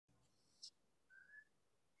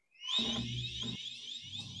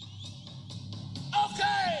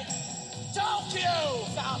Okay, Tokyo,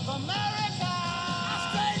 South America,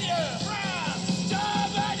 Australia, France,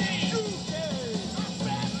 Germany, UK,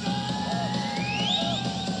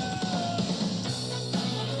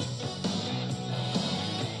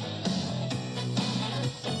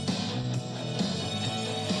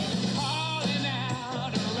 calling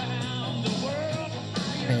out around the world.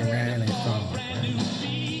 Hey, man, it's on.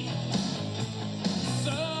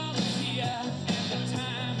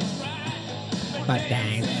 But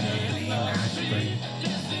dancing in the street.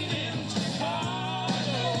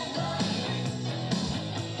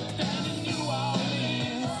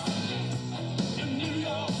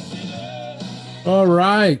 All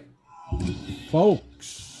right,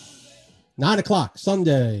 folks. 9 o'clock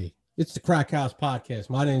Sunday. It's the Crack House Podcast.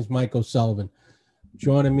 My name is Mike O'Sullivan.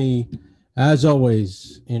 Joining me, as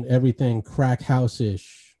always, in everything crack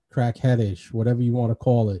house-ish, crackheadish, whatever you want to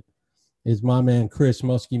call it, is my man Chris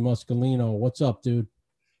Muscolino. What's up, dude?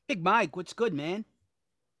 Big Mike, what's good, man?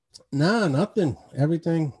 Nah, nothing.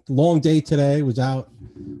 Everything. Long day today. Was out.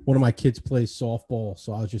 One of my kids plays softball,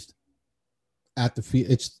 so I was just at the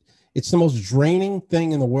field. It's the most draining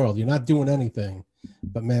thing in the world. You're not doing anything,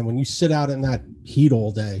 but man, when you sit out in that heat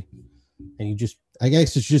all day, and you just, I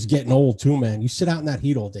guess it's just getting old too, man. You sit out in that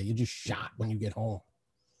heat all day, you're just shot when you get home.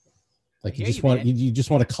 Like you just want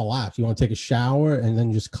to collapse. You want to take a shower and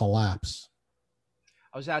then just collapse.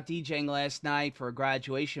 I was out DJing last night for a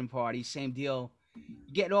graduation party. Same deal.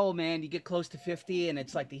 You get old, man. You get close to 50, and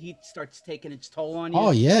it's like the heat starts taking its toll on you.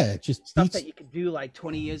 Oh yeah, it just stuff that you could do like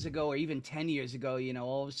 20 years ago or even 10 years ago. You know,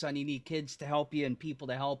 all of a sudden you need kids to help you and people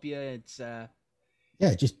to help you. It's yeah,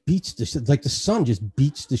 it just beats like the sun just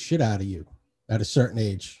beats the shit out of you at a certain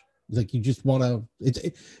age. Like you just want to.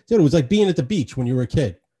 Dude, it was like being at the beach when you were a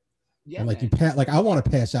kid. Yeah, and like man. I want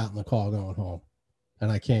to pass out in the car going home,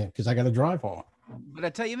 and I can't because I got to drive home. But I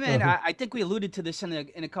tell you, man, I think we alluded to this in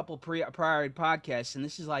a couple prior podcasts, and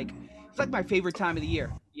this is it's like my favorite time of the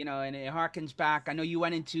year, you know, and it harkens back. I know you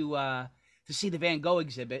went into to see the Van Gogh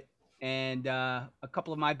exhibit, and a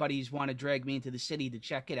couple of my buddies want to drag me into the city to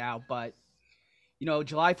check it out. But you know,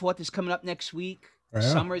 July 4th is coming up next week. Yeah.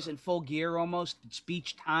 Summer's in full gear almost. It's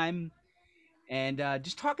beach time, and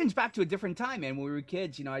just harkens back to a different time, man. When we were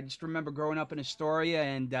kids, you know, I just remember growing up in Astoria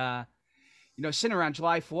and you know, sitting around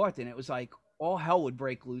July 4th, and it was like all hell would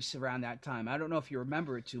break loose around that time. I don't know if you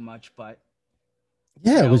remember it too much, but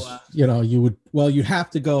yeah, you know, it was, you know, you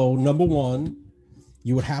have to go, number one,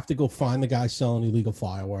 you would have to go find the guy selling illegal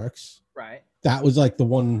fireworks. Right. That was like the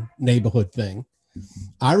one neighborhood thing.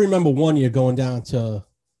 I remember one year going down to,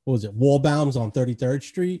 what was it? Wallbaum's on 33rd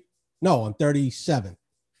Street. No, on 37th,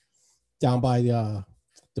 down by the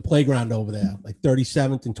playground over there, like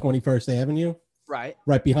 37th and 21st Avenue. Right.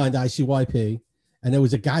 Right behind ICYP. And there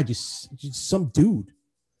was a guy, just some dude.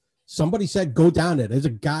 Somebody said, go down there. There's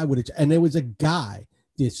a guy with it. And there was a guy,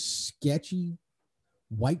 this sketchy,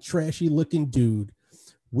 white, trashy looking dude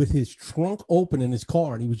with his trunk open in his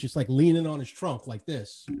car. And he was just like leaning on his trunk like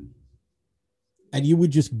this. And you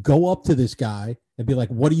would just go up to this guy and be like,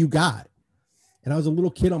 what do you got? And I was a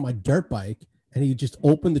little kid on my dirt bike. And he just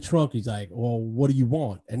opened the trunk. He's like, well, what do you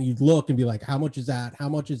want? And he'd look and be like, how much is that? How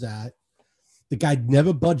much is that? The guy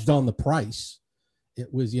never budged on the price.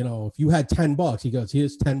 It was, you know, if you had $10, he goes,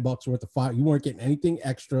 here's $10 worth of fire. You weren't getting anything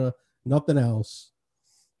extra, nothing else.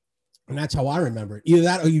 And that's how I remember it. Either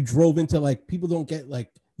that or you drove into, like, people don't get, like,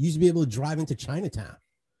 you used to be able to drive into Chinatown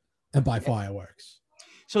and buy fireworks.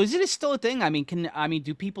 So is it still a thing? I mean,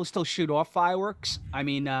 do people still shoot off fireworks? I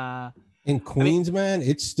mean, in Queens, man,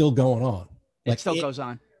 it's still going on. Like, it still goes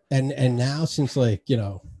on. And now, since, like, you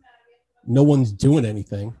know, no one's doing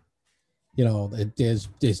anything, you know, there's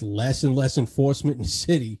less and less enforcement in the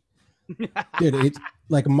city. Dude, it's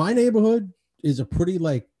like my neighborhood is a pretty,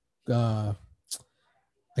 like, I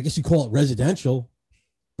guess you call it residential,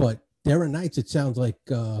 but there are nights it sounds like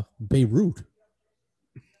Beirut.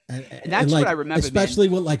 And that's like, what I remember, especially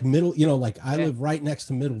with like middle, you know, like I live right next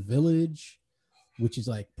to Middle Village, which is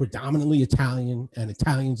like predominantly Italian, and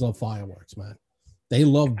Italians love fireworks, man. They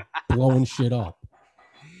love blowing shit up.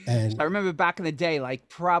 And I remember back in the day, like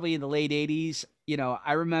probably in the late 80s, you know,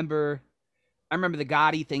 I remember the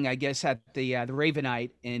Gotti thing, I guess, at the Ravenite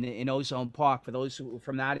in Ozone Park, for those who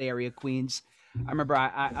from that area, Queens. I remember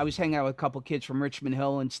I was hanging out with a couple kids from Richmond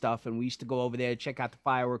Hill and stuff, and we used to go over there, check out the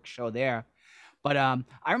fireworks show there. But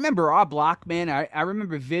I remember our block, man. I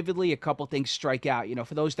remember vividly a couple things strike out. You know,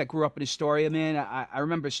 for those that grew up in Astoria, man, I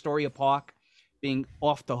remember Astoria Park being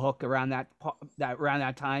off the hook around that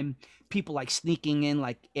time. People like sneaking in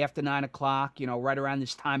like after 9 o'clock, you know, right around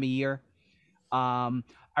this time of year.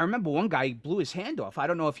 I remember one guy blew his hand off. I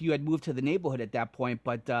don't know if you had moved to the neighborhood at that point,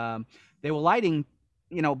 but they were lighting,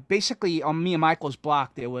 basically on me and Michael's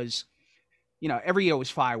block, there was, every year was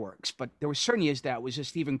fireworks, but there were certain years that was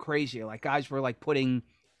just even crazier. Like guys were like putting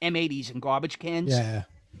M80s in garbage cans. Yeah.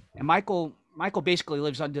 And Michael basically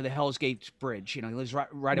lives under the Hell's Gates Bridge. He lives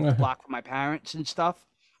right up the block from my parents and stuff.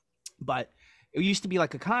 But it used to be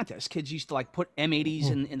like a contest. Kids used to like put M80s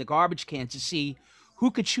in the garbage cans to see who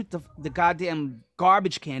could shoot the goddamn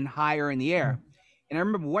garbage can higher in the air. And I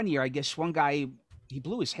remember one year, I guess one guy, he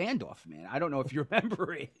blew his hand off, man. I don't know if you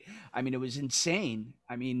remember it. I mean, it was insane.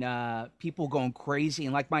 I mean, people going crazy.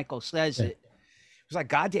 And like Michael says, it was like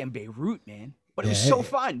goddamn Beirut, man. But it was so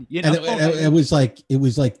fun, And it was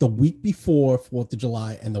like the week before 4th of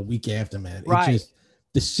July and the week after, man. Right.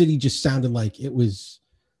 The city just sounded like it was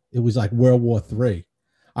like World War III.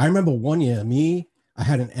 I remember one year, I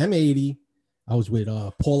had an M80. I was with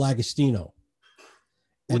Paul Agostino.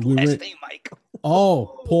 And we were Mike.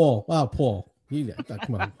 Paul. Wow, Paul.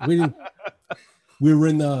 Come on. We were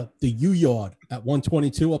in the U yard at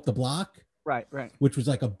 122 up the block. Right. Which was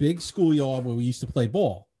like a big schoolyard where we used to play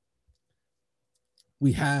ball.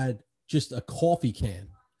 We had just a coffee can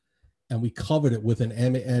and we covered it with an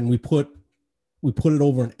M, and we put it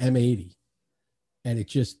over an M80, and it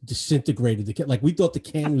just disintegrated the can. Like we thought the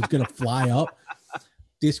can was going to fly up.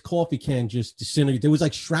 This coffee can just disintegrated. There was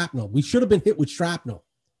like shrapnel. We should have been hit with shrapnel.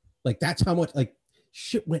 Like that's how much like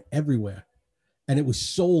shit went everywhere. And it was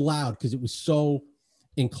so loud because it was so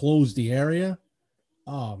enclosed the area.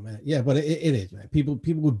 Oh man. Yeah, but it is, man. People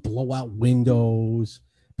would blow out windows.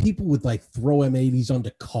 People would like throw M80s under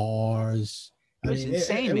cars. It was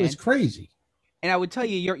insane, man. It was crazy. And I would tell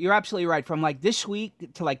you, you're absolutely right. From like this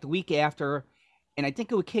week to like the week after, and I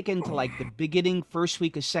think it would kick into like the beginning, first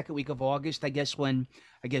week or second week of August, I guess, when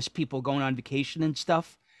people going on vacation and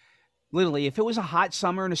stuff. Literally, if it was a hot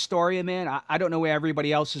summer in Astoria, man, I don't know where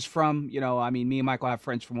everybody else is from. I mean, me and Michael have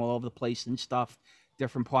friends from all over the place and stuff,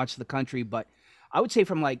 different parts of the country. But I would say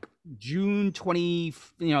from like June 20,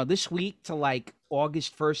 this week to like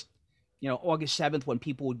August 1st, August 7th, when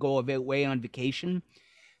people would go away on vacation,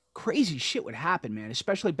 crazy shit would happen, man,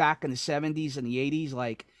 especially back in the 70s and the 80s.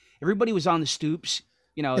 Like everybody was on the stoops.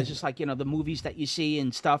 It's just like, the movies that you see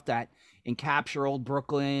and stuff that capture old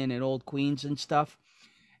Brooklyn and old Queens and stuff.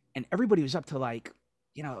 And everybody was up to like,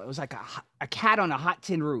 it was like a cat on a hot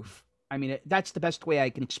tin roof. I mean, that's the best way I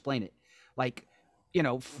can explain it. Like,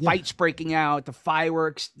 fights breaking out, the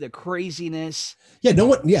fireworks, the craziness. Yeah, no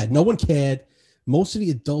one cared. Most of the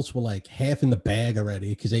adults were like half in the bag already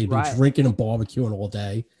because they'd been drinking and barbecuing all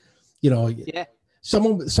day. Yeah.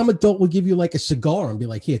 Some adult would give you like a cigar and be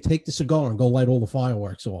like, "Here, take the cigar and go light all the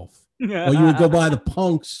fireworks off." Or you would go buy the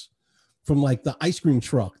punks from like the ice cream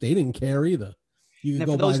truck. They didn't care either. You could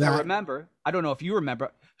go buy that. I remember, I don't know if you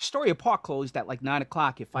remember, Astoria Park closed at like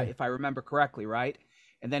 9:00 if I remember correctly, right?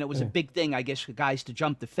 And then it was a big thing, I guess, for guys to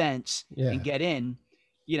jump the fence and get in,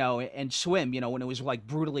 and swim, when it was like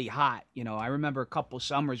brutally hot. I remember a couple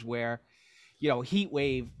summers where, heat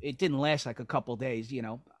wave, it didn't last like a couple days.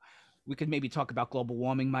 We could maybe talk about global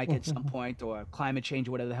warming, Mike, at some point, or climate change,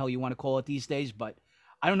 or whatever the hell you want to call it these days. But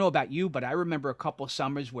I don't know about you, but I remember a couple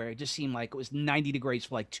summers where it just seemed like it was 90 degrees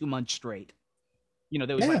for like 2 months straight.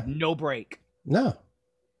 There was like no break. No.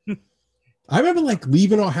 I remember like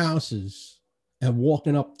leaving our houses and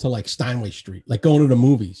walking up to like Steinway Street, like going to the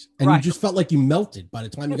movies. And you just felt like you melted by the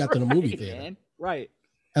time you got to the movie theater. Man. Right.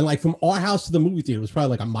 And like from our house to the movie theater was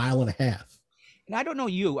probably like a mile and a half. And I don't know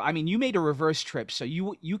you. I mean, you made a reverse trip. So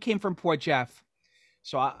you came from Port Jeff.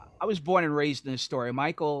 So I was born and raised in Astoria.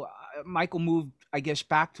 Michael moved, I guess,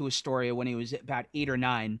 back to Astoria when he was about 8 or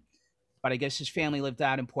 9. But I guess his family lived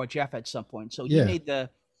out in Port Jeff at some point. So he made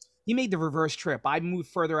the reverse trip. I moved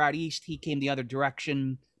further out east. He came the other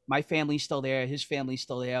direction. My family's still there. His family's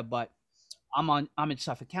still there. But I'm in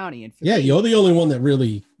Suffolk County. And me, you're the only one that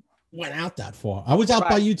really went out that far. I was out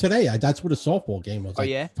by you today. That's where the softball game was.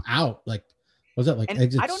 Out. Like, was that like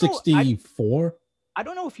exit 64? I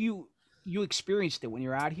don't know if you experienced it when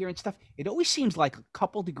you're out here and stuff. It always seems like a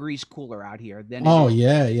couple degrees cooler out here than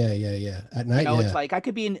yeah. At night, it's like I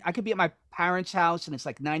could be at my parents' house and it's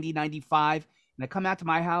like 90, 95, and I come out to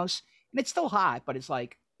my house and it's still hot, but it's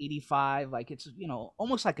like 85, like it's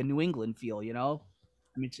almost like a New England feel. I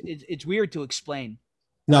mean, it's weird to explain.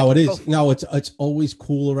 No, like, it is. No, it's always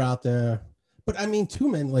cooler out there. But I mean, too,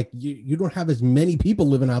 man, like you don't have as many people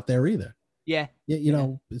living out there either. Yeah.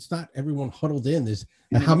 It's not everyone huddled in.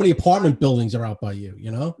 And how many apartment buildings are out by you,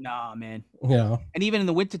 Nah, man. And even in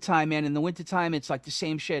the wintertime, man, it's like the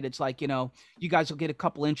same shit. It's like, you guys will get a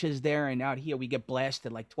couple inches there, and out here we get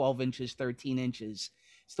blasted like 12 inches, 13 inches.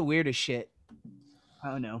 It's the weirdest shit.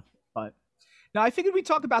 I don't know, but now I figured we'd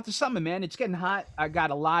talk about the summer, man. It's getting hot. I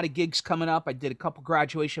got a lot of gigs coming up. I did a couple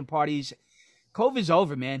graduation parties. COVID's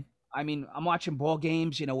over, man. I mean, I'm watching ball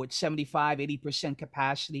games, with 75, 80%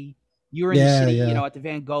 capacity. You're in the Yeah, city, yeah. at the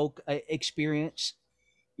Van Gogh experience.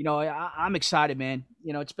 I'm excited, man.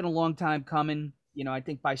 It's been a long time coming. I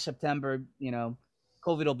think by September,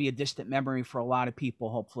 COVID will be a distant memory for a lot of people,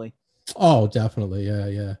 hopefully. Oh, definitely. Yeah,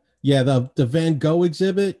 yeah. Yeah, the Van Gogh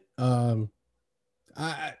exhibit,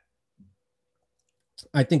 I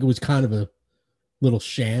I think it was kind of a little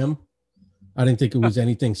sham. I didn't think it was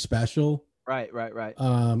anything special. Right, right, right.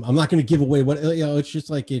 I'm not going to give away what it's just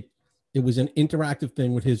like it was an interactive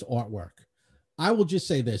thing with his artwork. I will just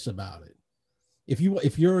say this about it. If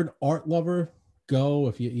you're an art lover, go.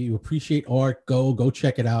 If you appreciate art, go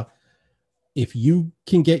check it out. If you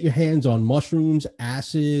can get your hands on mushrooms,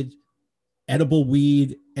 acid, edible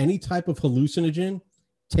weed, any type of hallucinogen,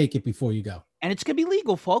 take it before you go. And it's gonna be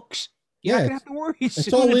legal, folks. You're not gonna have to worry.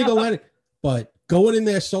 It's all legal, but going in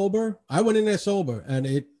there sober, I went in there sober, and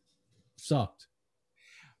it sucked.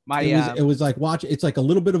 It was like it's like a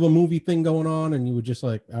little bit of a movie thing going on, and you were just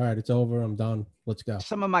like, all right, it's over, I'm done, let's go.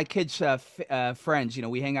 Some of my kids' friends,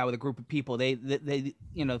 we hang out with a group of people. They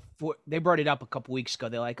brought it up a couple weeks ago.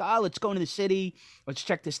 They're like, oh, let's go into the city, let's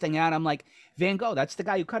check this thing out. I'm like, Van Gogh, that's the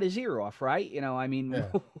guy who cut his ear off, right? I mean,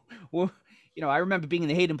 yeah. Well, I remember being in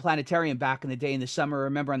the Hayden Planetarium back in the day in the summer. I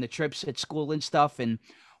remember on the trips at school and stuff, and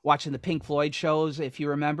watching the Pink Floyd shows, if you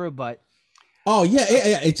remember. But oh yeah,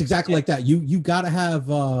 it's exactly like that. You gotta have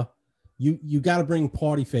you gotta bring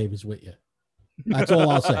party favors with you. That's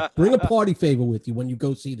all I'll say. Bring a party favor with you when you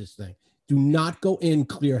go see this thing. Do not go in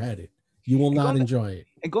clear-headed. You will not enjoy it.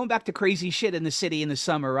 And going back to crazy shit in the city in the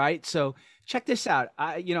summer, right? So check this out.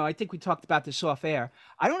 I think we talked about this off air.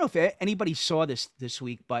 I don't know if anybody saw this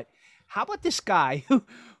week, but how about this guy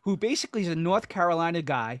who basically is a North Carolina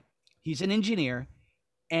guy? He's an engineer,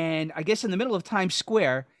 and I guess in the middle of Times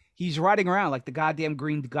Square, he's riding around like the goddamn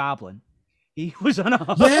Green Goblin. He was on a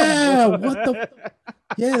hoverboard.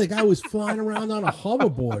 The guy was flying around on a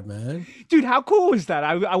hoverboard, man. Dude, how cool was that?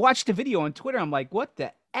 I watched the video on Twitter. I'm like, what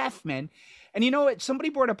the F, man? And you know what? Somebody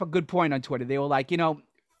brought up a good point on Twitter. They were like,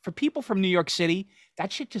 for people from New York City,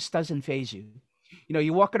 that shit just doesn't faze you.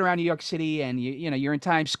 You're walking around New York City and you're in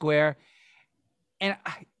Times Square. And,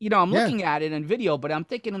 I'm looking at it in video, but I'm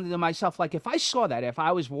thinking to myself, like, if I saw that, if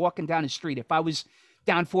I was walking down the street, if I was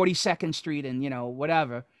down 42nd Street and,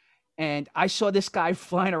 whatever, and I saw this guy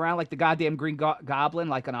flying around like the goddamn Green Goblin,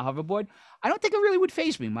 like on a hoverboard, I don't think it really would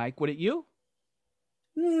faze me, Mike. Would it you?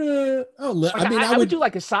 I would do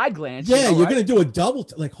like a side glance. Yeah, you're going to do a double,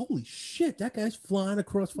 like, holy shit, that guy's flying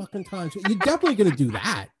across fucking Times. You're definitely going to do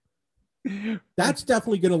that. That's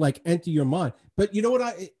definitely going to like enter your mind. But you know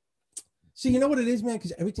what you know what it is, man?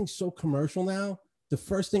 Because everything's so commercial now. The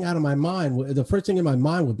first thing in my mind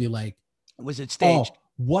would be like, was it staged? Oh,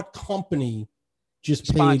 what company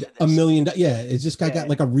just paid $1 million? Yeah, is this guy got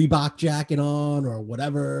like a Reebok jacket on or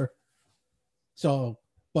whatever? So,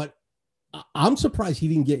 but I'm surprised he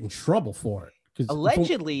didn't get in trouble for it. Because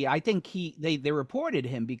allegedly, I think they reported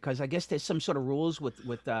him because I guess there's some sort of rules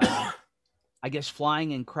with I guess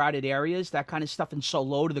flying in crowded areas, that kind of stuff, and so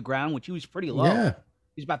low to the ground, which he was pretty low. Yeah.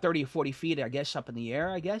 He's about 30 or 40 feet, I guess, up in the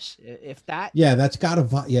air, I guess, if that. Yeah, that's got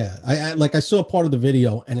to, I saw part of the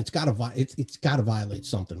video, and it's got to violate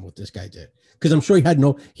something what this guy did. Because I'm sure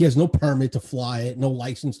he has no permit to fly it, no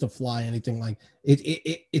license to fly anything like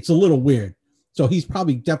it. It's a little weird. So he's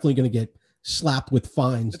probably definitely going to get slapped with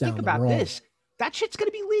fines down the road. Think about this. That shit's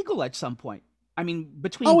going to be legal at some point. I mean,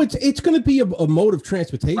 between... Oh, it's going to be a mode of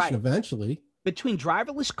transportation eventually. Between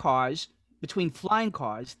driverless cars, between flying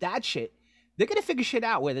cars, that shit... They're going to figure shit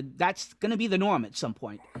out where that's going to be the norm at some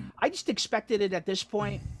point. I just expected it at this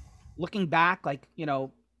point, looking back, like,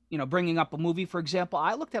 bringing up a movie, for example.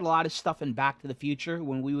 I looked at a lot of stuff in Back to the Future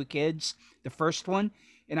when we were kids, the first one,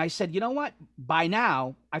 and I said, you know what? By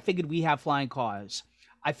now, I figured we have flying cars.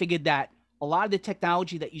 I figured that a lot of the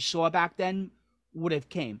technology that you saw back then would have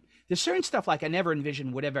came. There's certain stuff like I never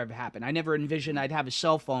envisioned would ever happen. I never envisioned I'd have a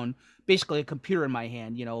cell phone, basically a computer in my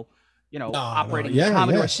hand, operating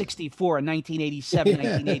Commodore 64 in 1987,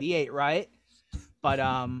 1988, right?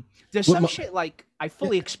 But there's some shit like I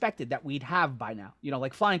fully expected that we'd have by now.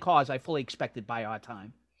 Like flying cars, I fully expected by our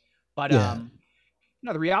time. But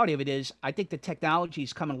the reality of it is, I think the technology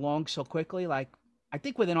is coming along so quickly. Like I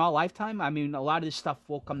think within our lifetime, I mean, a lot of this stuff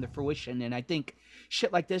will come to fruition, and I think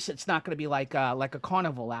shit like this, it's not going to be like a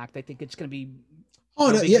carnival act. I think it's going to be.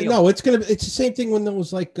 Oh no, yeah, no, it's the same thing when there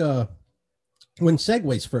was like. When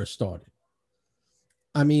Segways first started.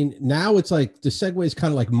 I mean, now it's like the Segways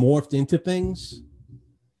kind of like morphed into things.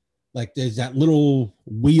 Like there's that little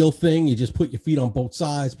wheel thing. You just put your feet on both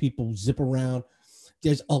sides. People zip around.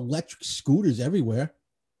 There's electric scooters everywhere.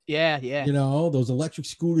 Yeah, yeah. You know, those electric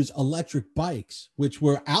scooters, electric bikes, which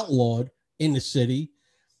were outlawed in the city.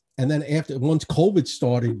 And then once COVID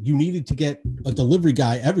started, you needed to get a delivery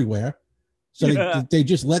guy everywhere. So they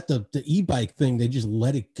just let the e-bike thing, they just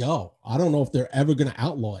let it go. I don't know if they're ever going to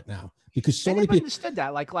outlaw it now because so many people understood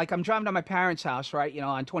that. Like I'm driving to my parents' house, right? You know,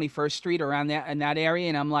 on 21st Street around there in that area.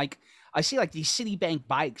 And I'm like, I see like these Citibank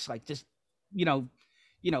bikes, like just, you know,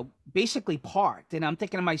 basically parked. And I'm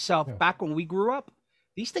thinking to myself, back when we grew up,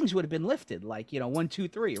 these things would have been lifted, like, 1, 2,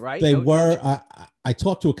 3, right? They were. I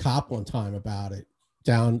talked to a cop one time about it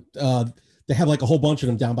down. They have like a whole bunch of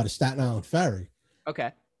them down by the Staten Island Ferry.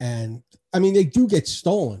 Okay. And I mean, they do get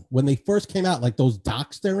stolen. When they first came out, like those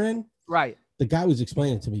docks they're in. Right. The guy was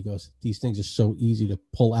explaining to me, he goes, these things are so easy to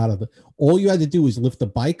pull out of the. All you had to do is lift the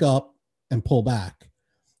bike up and pull back.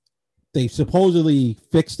 They supposedly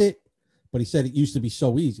fixed it, but he said it used to be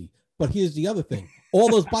so easy. But here's the other thing. All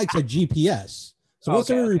those bikes had GPS. So once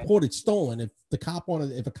they're reported stolen, if a cop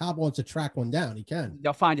wants to track one down, he can.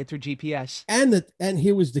 They'll find it through GPS. And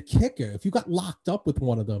here was the kicker: if you got locked up with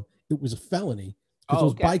one of them, it was a felony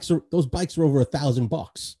because those bikes are over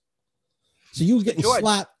 $1,000. So you were getting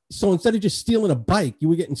slapped. So instead of just stealing a bike, you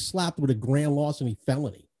were getting slapped with a grand larceny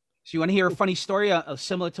felony. So you want to hear a funny story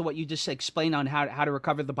similar to what you just explained on how to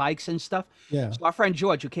recover the bikes and stuff? Yeah. So our friend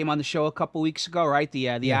George, who came on the show a couple weeks ago, right?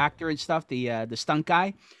 The actor and stuff, the stunt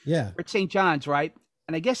guy. Yeah. We're at St. John's, right?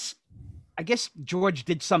 And I guess George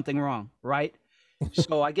did something wrong, right?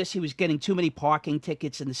 So I guess he was getting too many parking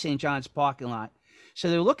tickets in the St. John's parking lot.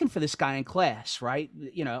 So they're looking for this guy in class, right?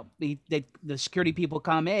 The security people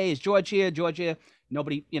come, hey, is George here? George here?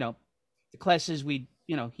 Nobody, the classes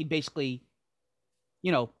he basically,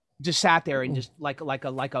 just sat there and just like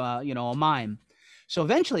a mime. So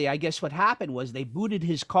eventually, I guess what happened was they booted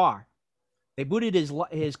his car. They booted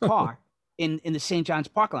his car in the St. John's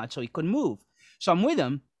parking lot, so he couldn't move. So I'm with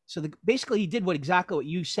him. So basically, he did exactly what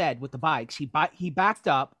you said with the bikes. He backed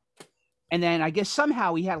up, and then I guess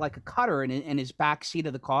somehow he had like a cutter in his back seat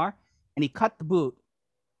of the car, and he cut the boot,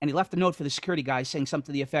 and he left a note for the security guy saying something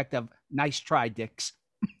to the effect of "Nice try, dicks."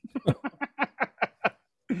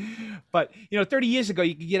 But 30 years ago,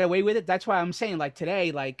 you could get away with it. That's why I'm saying, like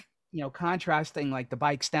today, like contrasting like the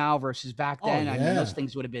bikes now versus back then. I mean, those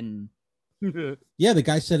things would have been. Yeah, the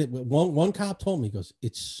guy said it. One cop told me, he goes,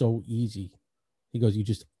 "It's so easy." He goes, "You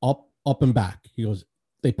just up and back." He goes,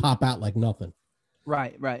 "They pop out like nothing."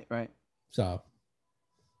 Right. So,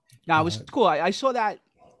 now it was cool. I saw that.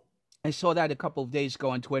 I saw that a couple of days ago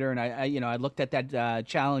on Twitter, and I looked at that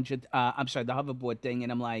challenge. I'm sorry, the hoverboard thing,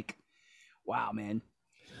 and I'm like, wow, man.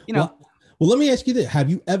 Well, let me ask you this: have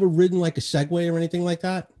you ever ridden like a Segway or anything like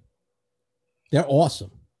that? They're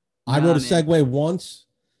awesome. I rode a Segway once,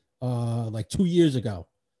 like 2 years ago.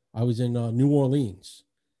 I was in New Orleans.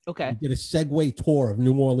 Okay. We did a Segway tour of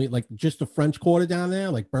New Orleans, like just the French Quarter down there,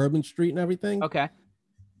 like Bourbon Street and everything. Okay.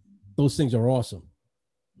 Those things are awesome.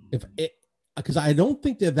 Because I don't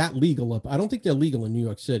think they're that legal I don't think they're legal in New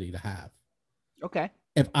York City to have. Okay.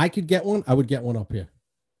 If I could get one, I would get one up here.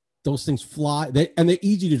 Those things fly, and they're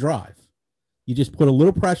easy to drive. You just put a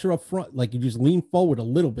little pressure up front, like you just lean forward a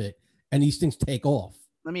little bit, and these things take off.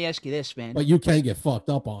 Let me ask you this, man. But you can get fucked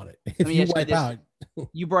up on it if you wipe out.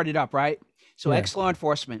 You brought it up, right? So ex-law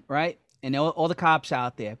enforcement, right? And all the cops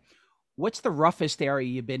out there. What's the roughest area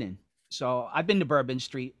you've been in? So I've been to Bourbon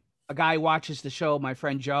Street. A guy watches the show, my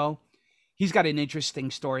friend Joe. He's got an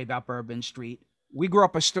interesting story about Bourbon Street. We grew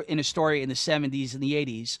up in Astoria in the 70s and the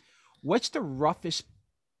 80s. What's the roughest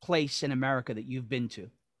place in America that you've been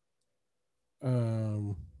to?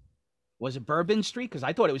 Was it Bourbon Street? Because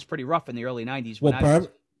I thought it was pretty rough in the early 90s.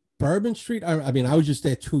 Bourbon Street, I mean, I was just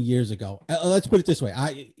there 2 years ago. Let's put it this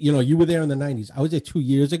way. You were there in the 90s. I was there 2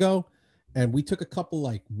 years ago, and we took a couple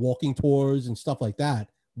like walking tours and stuff like that.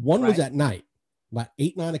 One was at night, about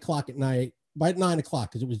 8, 9 o'clock at night, by 9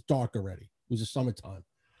 o'clock, because it was dark already. It was the summertime.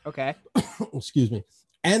 Okay. Excuse me.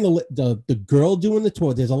 And the girl doing the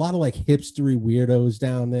tour, there's a lot of like hipstery weirdos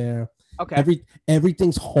down there. Okay.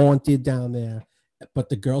 Everything's haunted down there. But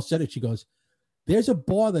the girl said it. She goes, "There's a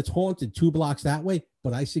bar that's haunted 2 blocks that way,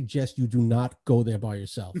 but I suggest you do not go there by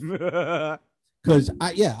yourself." Because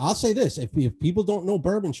I'll say this: if people don't know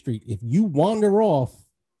Bourbon Street, if you wander off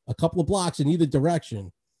a couple of blocks in either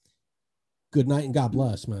direction, good night and God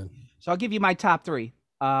bless, man. So I'll give you my top 3.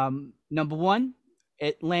 Number 1,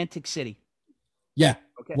 Atlantic City. Yeah.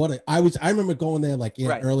 Okay. I remember going there like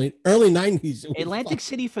early 90s. Atlantic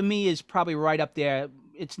City for me is probably right up there.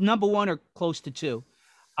 It's number 1 or close to 2.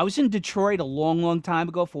 I was in Detroit a long, long time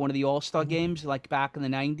ago for one of the All-Star games, like back in the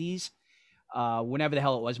 90s. Whenever the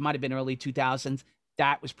hell it was, might have been early 2000s.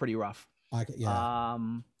 That was pretty rough. Yeah.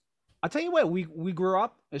 I'll tell you what, we grew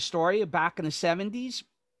up Astoria back in the 70s,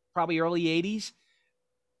 probably early 80s.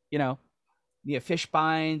 You know, fish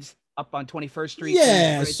binds up on 21st Street.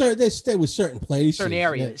 Yeah, there was certain places, certain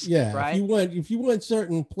areas. Yeah, right. If you went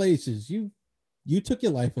certain places, you took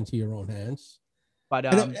your life into your own hands. But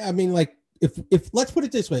I mean, like if let's put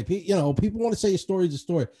it this way, people want to say a story is a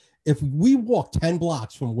story. If we walked 10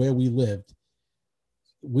 blocks from where we lived,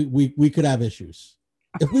 we could have issues.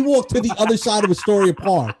 If we walked to the other side of Astoria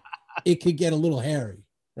Park, it could get a little hairy,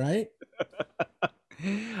 right?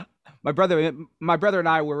 My brother and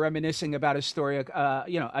I were reminiscing about a story,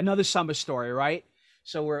 another summer story, right?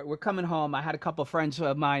 So we're coming home. I had a couple of friends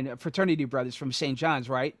of mine, fraternity brothers from St. John's,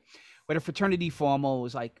 right? We had a fraternity formal. It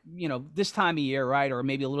was like, this time of year, right? Or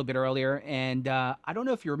maybe a little bit earlier. And I don't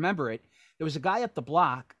know if you remember it. There was a guy up the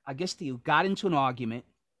block. I guess he got into an argument,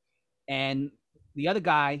 and the other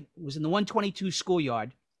guy was in the 122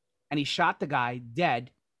 schoolyard, and he shot the guy dead.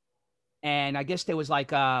 And I guess there was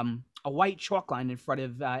like a white chalk line in front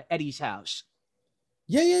of Eddie's house.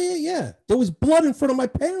 Yeah. There was blood in front of my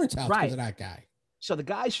parents' house because Right. of that guy. So the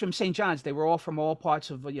guys from St. John's, they were all from all parts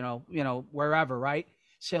of, wherever, right?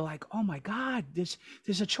 So like, oh my God, there's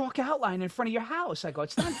a chalk outline in front of your house. I go,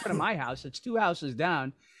 it's not in front of my house. It's 2 houses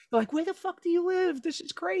down. They're like, where the fuck do you live? This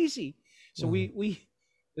is crazy. So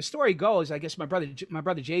the story goes, I guess my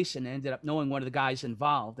brother Jason ended up knowing one of the guys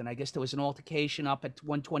involved. And I guess there was an altercation up at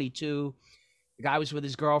 122. The guy was with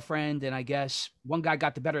his girlfriend. And I guess one guy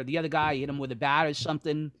got the better of the other guy, hit him with a bat or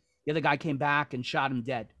something. The other guy came back and shot him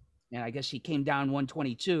dead. And I guess he came down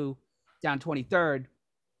 122, down 23rd.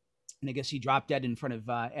 And I guess he dropped dead in front of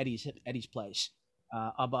Eddie's place,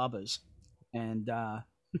 Ubba's. And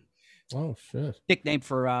oh shit, nickname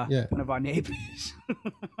for one of our neighbors.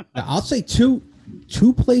 Now, I'll say two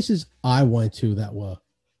places I went to that were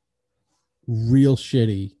real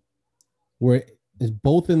shitty, were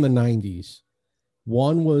both in the 90s.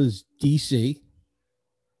 One was DC,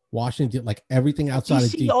 Washington, like everything outside of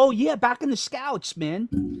DC. Oh yeah, back in the Scouts, man.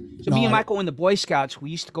 So me and Michael in the Boy Scouts, we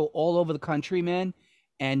used to go all over the country, man.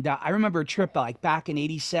 And I remember a trip like back in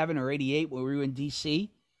 87 or 88 when we were in DC,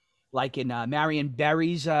 like in Marion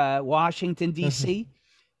Barry's Washington, DC,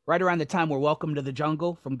 right around the time where Welcome to the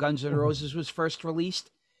Jungle from Guns N' Roses was first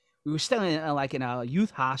released. We were still in a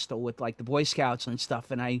youth hostel with like the Boy Scouts and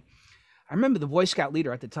stuff. And I remember the Boy Scout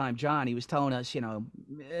leader at the time, John, he was telling us,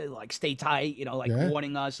 like stay tight,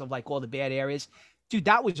 warning us of like all the bad areas. Dude,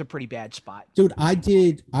 that was a pretty bad spot. Dude, I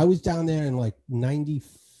was down there in like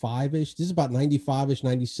 95-ish. This is about 95-ish,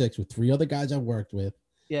 96 with 3 other guys I worked with.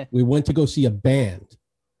 Yeah. We went to go see a band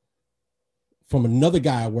from another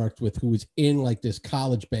guy I worked with who was in like this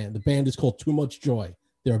college band. The band is called Too Much Joy.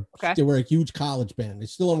 They were a huge college band. They're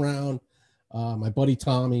still around. My buddy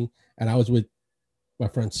Tommy, and I was with my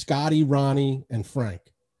friend Scotty, Ronnie, and Frank.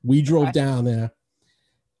 We drove down there,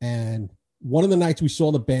 and one of the nights we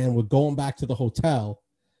saw the band, we're going back to the hotel,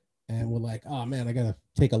 and we're like, oh man, I gotta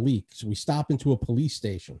take a leak. So we stop into a police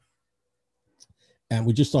station, and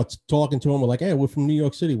we just start talking to them. We're like, hey, we're from New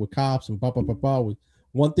York City. We're cops, and blah, blah, blah, blah.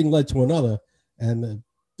 One thing led to another, and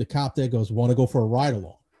the cop there goes, want to go for a ride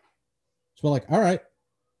along? So we're like, all right.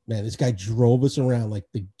 Man, this guy drove us around like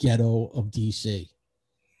the ghetto of DC.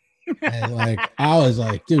 And like, I was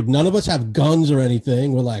like, dude, none of us have guns or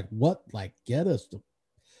anything. We're like, what? Like, get us.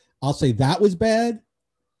 I'll say that was bad.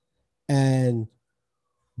 And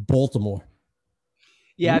Baltimore.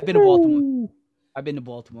 Yeah, I've been to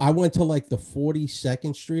Baltimore. I went to like the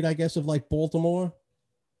 42nd Street, I guess, of like Baltimore.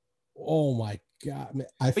 Oh my God, man.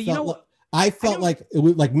 I felt like it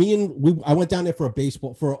was like I went down there for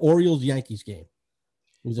an Orioles Yankees game.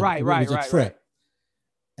 It was a trip.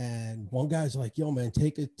 And one guy's like, yo, man,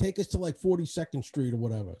 take us to like 42nd Street or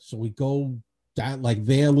whatever. So we go down like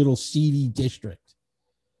their little seedy district.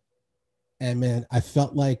 And man, I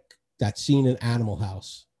felt like that scene in Animal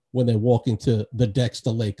House when they walk into the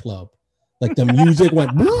Dexter Lake Club. Like the music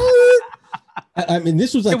went. I mean,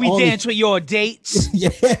 this was like. Can we dance with your dates?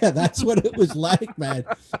 Yeah, that's what it was like, man.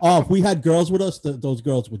 Oh, if we had girls with us, those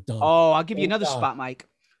girls were done. Oh, I'll give you another spot, Mike.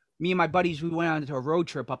 Me and my buddies, we went on to a road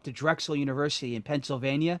trip up to Drexel University in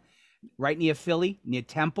Pennsylvania, right near Philly, near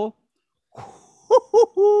Temple.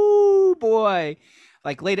 Boy,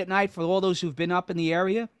 like late at night for all those who've been up in the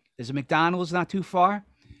area, there's a McDonald's not too far.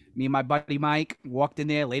 Me and my buddy Mike walked in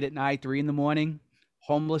there late at night, 3 a.m.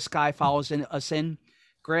 Homeless guy follows us in,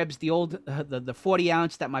 grabs the 40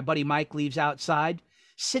 ounce that my buddy Mike leaves outside,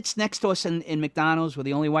 sits next to us in McDonald's. We're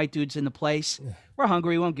the only white dudes in the place. Yeah. We're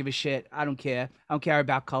hungry. We won't give a shit. I don't care. I don't care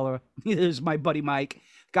about color. Neither is my buddy Mike.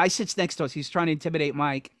 Guy sits next to us. He's trying to intimidate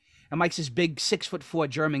Mike. And Mike's this big 6'4"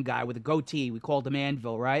 German guy with a goatee. We called him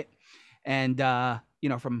Anvil, right? And,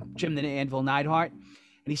 from Jim the Anvil Neidhart.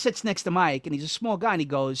 And he sits next to Mike, and he's a small guy, and he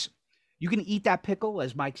goes, "You gonna eat that pickle?"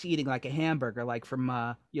 As Mike's eating like a hamburger, like from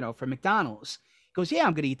McDonald's. He goes, "Yeah,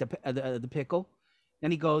 I'm gonna eat the pickle."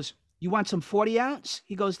 Then he goes, "You want some 40 ounce?"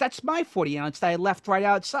 He goes, "That's my 40 ounce that I left right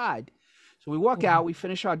outside." So we walk out, we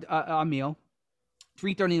finish our meal.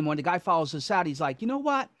 3:30 in the morning, the guy follows us out. He's like, "You know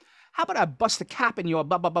what? How about I bust a cap in your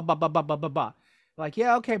blah blah blah blah blah blah blah blah blah?" Like,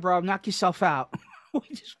 "Yeah, okay, bro, knock yourself out." We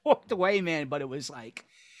just walked away, man. But it was like,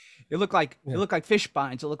 it looked like fish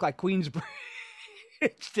spines. It looked like Queensbridge.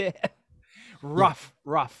 Rough.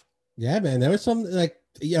 Yeah, man. There was some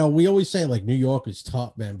we always say like New York is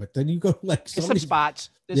tough, man. But then you go like some spots.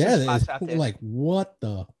 There's some spots out there. Like what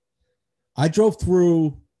the? I drove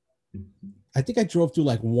through. I think I drove through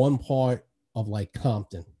like one part of like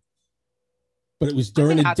Compton, but it was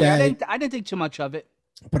during the day. I didn't think too much of it.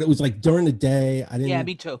 But it was like during the day. I didn't. Yeah,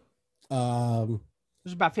 me too. It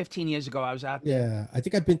was about 15 years ago. I was out there. Yeah, I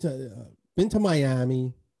think I've been to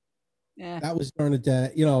Miami. Yeah, that was during the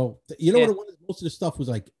day. You know what it was? Most of the stuff was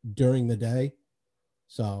like during the day.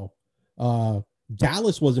 So,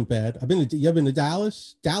 Dallas wasn't bad. You ever been to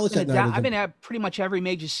Dallas? Dallas at night. I've been at pretty much every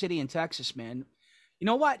major city in Texas, man. You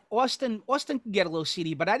know what? Austin can get a little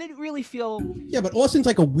seedy, but I didn't really feel. Yeah, but Austin's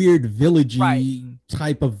like a weird villagey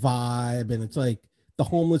type of vibe, and it's like the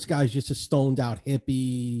homeless guy's just a stoned out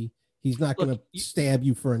hippie. He's not going to stab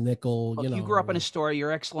you for a nickel. Look, you grew up in Astoria.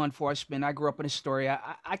 You're ex-law enforcement. I grew up in Astoria.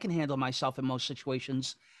 I can handle myself in most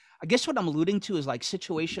situations. I guess what I'm alluding to is like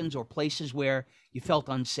situations or places where you felt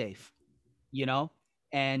unsafe,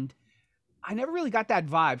 and I never really got that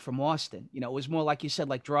vibe from Austin. It was more like you said,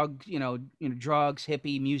 like drugs, drugs,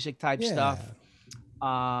 hippie, music type stuff.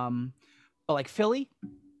 But like Philly,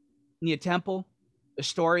 near Temple,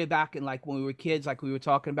 Astoria back in like when we were kids, like we were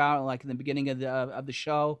talking about, like in the beginning of the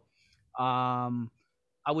show. I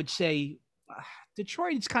would say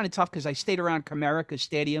Detroit, it's kind of tough because I stayed around Comerica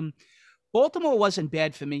Stadium. Baltimore wasn't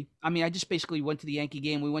bad for me. I mean, I just basically went to the Yankee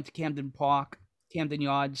game. We went to Camden Park, Camden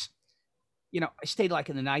Yards. I stayed like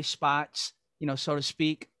in the nice spots, so to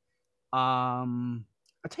speak. I'll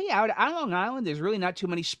tell you, out on Long Island, there's really not too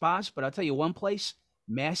many spots, but I'll tell you one place,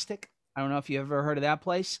 Mastic. I don't know if you ever heard of that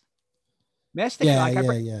place. Mastic,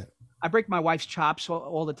 I break my wife's chops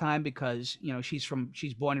all the time because,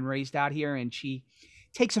 she's born and raised out here, and she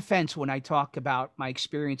takes offense when I talk about my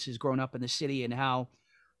experiences growing up in the city and how,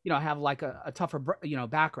 I have like a tougher,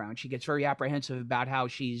 background. She gets very apprehensive about how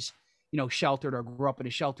she's, sheltered or grew up in a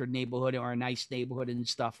sheltered neighborhood or a nice neighborhood and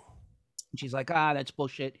stuff. And she's like, that's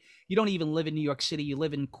bullshit. You don't even live in New York City. You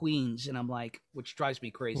live in Queens. And I'm like, which drives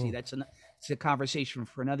me crazy. It's a conversation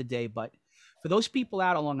for another day. But for those people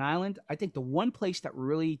out on Long Island, I think the one place that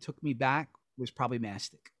really took me back was probably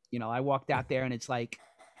Mastic. I walked out there and it's like,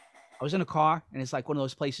 I was in a car and it's like one of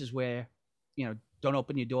those places where, don't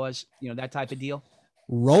open your doors, that type of deal.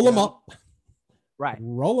 Roll them up. Right.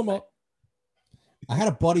 Roll them up. I had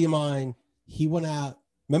a buddy of mine. He went out.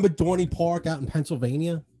 Remember Dorney Park out in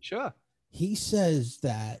Pennsylvania? Sure. He says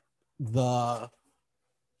that that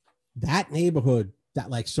neighborhood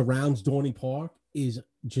that like surrounds Dorney Park is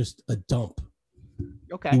just a dump.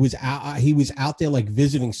 Okay. He was out there like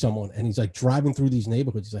visiting someone, and he's like driving through these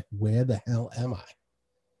neighborhoods. He's like, "Where the hell am I?"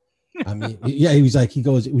 I mean, yeah. He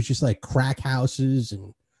goes. It was just like crack houses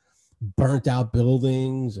and burnt out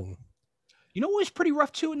buildings, and what was pretty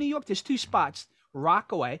rough too in New York? There's two spots.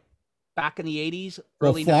 Rockaway, back in the 80s,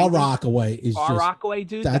 early 90s. Far Rockaway is Far just Rockaway,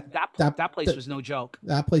 dude. That place was no joke.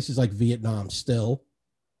 That place is like Vietnam still.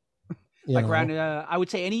 Like around, I would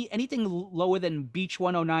say anything lower than Beach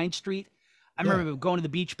 109th Street. I remember going to the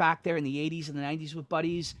beach back there in the 80s and the 90s with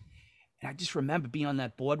buddies, and I just remember being on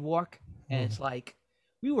that boardwalk, and it's like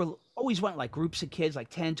we always went like groups of kids, like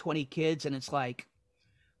 10, 20 kids, and it's like,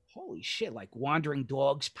 holy shit, like wandering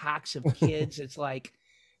dogs, packs of kids. It's like,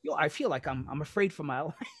 I feel like I'm afraid for my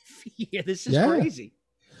life. Yeah, this is crazy.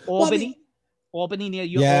 Albany near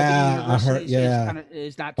your Albany University I heard,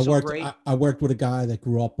 is not so great. I worked with a guy that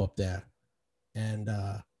grew up there, and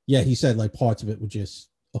he said like parts of it were just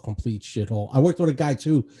a complete shithole. I worked with a guy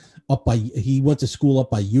too he went to school up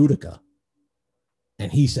by Utica,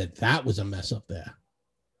 and he said that was a mess up there.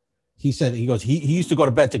 He said he used to go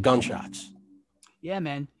to bed to gunshots. Yeah,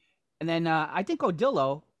 man. And then I think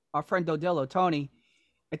Odillo, our friend Odillo, Tony,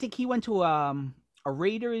 I think he went to a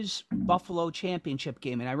Raiders Buffalo championship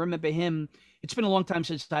game, and I remember him It's been a long time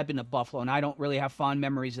since I've been to Buffalo, and I don't really have fond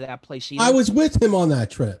memories of that place either. I was with him on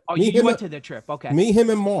that trip. Oh, you went to the trip. Okay. Me,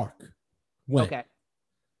 him, and Mark went. Okay.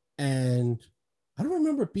 And I don't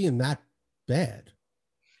remember it being that bad.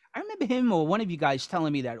 I remember him or one of you guys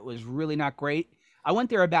telling me that it was really not great. I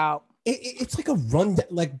went there about. It's like a run,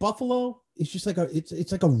 like Buffalo. It's just like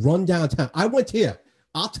it's like a rundown town. I went here.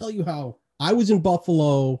 I'll tell you how I was in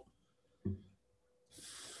Buffalo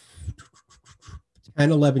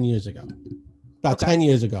 10, 11 years ago. About 10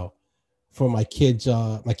 years ago for my kids.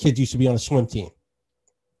 My kids used to be on a swim team.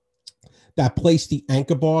 That place, the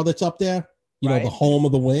Anchor Bar that's up there, you know, the home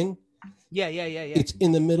of the wing. Yeah. It's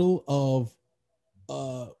in the middle of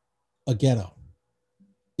a ghetto.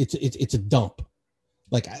 It's a dump.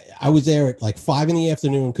 Like I was there at like 5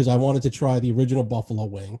 p.m. because I wanted to try the original buffalo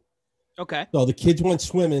wing. Okay. So the kids went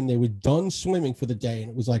swimming. They were done swimming for the day,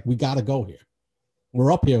 and it was like, we got to go here.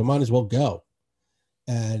 We're up here. We might as well go.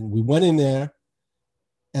 And we went in there,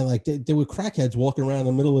 and like there were crackheads walking around in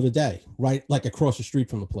the middle of the day, right, like across the street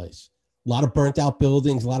from the place. A lot of burnt out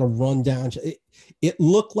buildings, a lot of rundown. It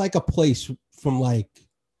looked like a place from like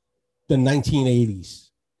the 1980s,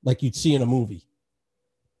 like you'd see in a movie,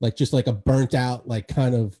 like just like a burnt out, like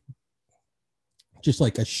kind of just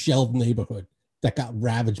like a shelled neighborhood that got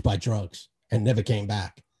ravaged by drugs and never came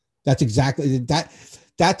back. That's exactly that.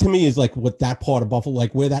 That to me is like what that part of Buffalo,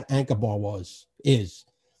 like where that Anchor Bar is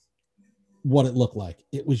what it looked like.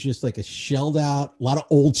 It was just like a shelled out, a lot of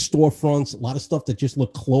old storefronts, a lot of stuff that just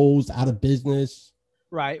looked closed, out of business.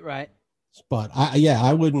 Right. But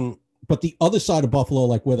I wouldn't. But the other side of Buffalo,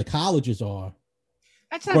 like where the colleges are,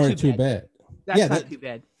 that's not weren't too bad. That's not too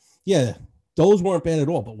bad. Yeah, those weren't bad at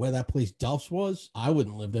all. But where that place Duff's was, I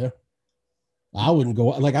wouldn't live there. I wouldn't go.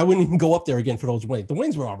 Like I wouldn't even go up there again for those wings. The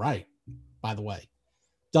wings were all right, by the way.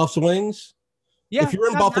 Duff's Wings. Yeah. If you're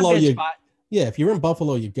in Buffalo, if you're in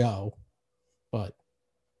Buffalo, you go. But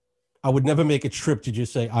I would never make a trip to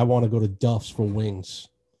just say I want to go to Duff's for wings.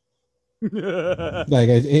 Like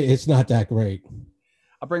it's not that great.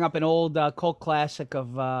 I'll bring up an old cult classic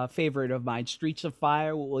of favorite of mine, Streets of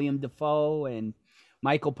Fire with William Dafoe and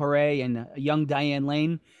Michael Paré and young Diane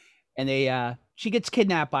Lane. And she gets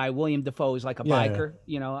kidnapped by William Dafoe, who's like a biker.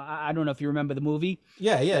 You know, I don't know if you remember the movie.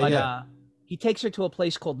 Yeah. He takes her to a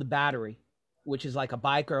place called the Battery, which is like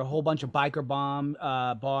a whole bunch of biker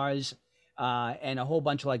bars, and a whole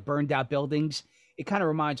bunch of like burned out buildings. It kind of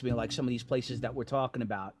reminds me of like some of these places that we're talking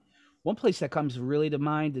about. One place that comes really to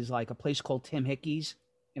mind is like a place called Tim Hickey's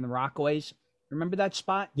in the Rockaways. Remember that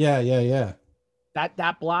spot? Yeah.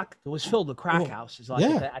 That block, it was filled with crack houses. Like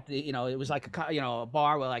it was like a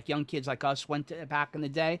bar where like young kids like us went to back in the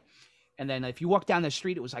day. And then if you walk down the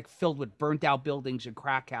street, it was like filled with burnt out buildings and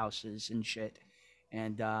crack houses and shit.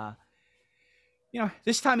 And,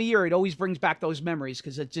 this time of year, it always brings back those memories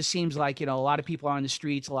because it just seems like, a lot of people are on the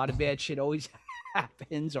streets. A lot of bad shit always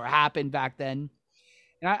happens or happened back then.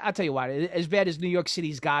 And I'll tell you what, as bad as New York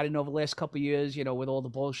City's gotten over the last couple of years, with all the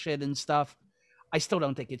bullshit and stuff, I still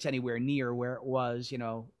don't think it's anywhere near where it was,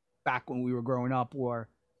 back when we were growing up or,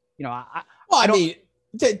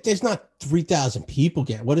 there's not 3,000 people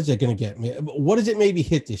get. What is it going to get? What does it maybe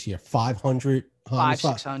hit this year? 500?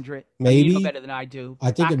 600. Maybe. You know better than I do.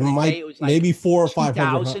 I think it was like maybe 400 or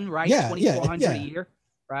 500. 2,000, right? Yeah, 2,400 a year,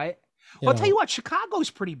 right? Well, I'll tell you what, Chicago's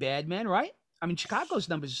pretty bad, man, right? I mean, Chicago's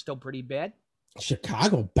numbers are still pretty bad.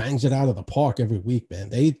 Chicago bangs it out of the park every week, man.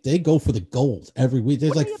 They go for the gold every week.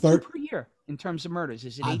 There's what like 30 per year in terms of murders.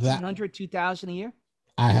 Is it 1,800, 2,000 a year?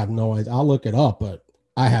 I have no idea. I'll look it up, but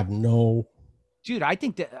I have no. Dude, I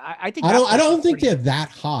think I don't think they're that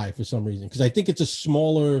high for some reason because I think it's a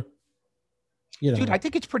smaller. Dude, I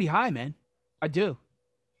think it's pretty high, man. I do.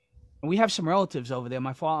 And we have some relatives over there.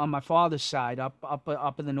 On my father's side,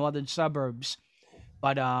 up in the northern suburbs,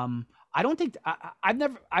 but I don't think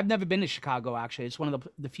I've never been to Chicago. Actually, it's one of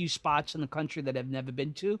the few spots in the country that I've never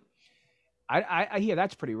been to. I hear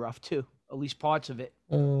that's pretty rough too. At least parts of it.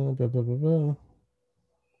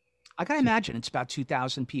 I can imagine it's about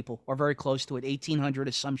 2,000 people or very close to it, 1,800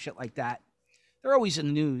 or some shit like that. They're always in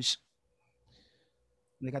the news.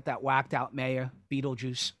 They got that whacked out mayor,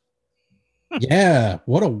 Beetlejuice. Yeah,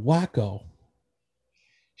 what a wacko.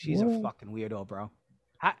 She's a fucking weirdo, bro.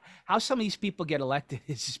 How some of these people get elected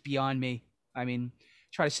is just beyond me. I mean,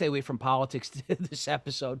 try to stay away from politics this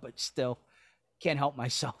episode, but still can't help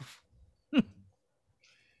myself.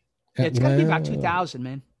 It's got to be about 2,000,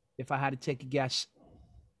 man, if I had to take a guess.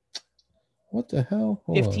 What the hell?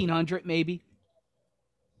 1,500, maybe.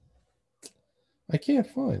 I can't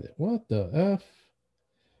find it. What the F?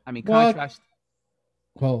 I mean, contrast.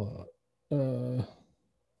 Well, I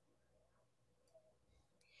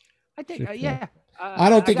think, yeah. I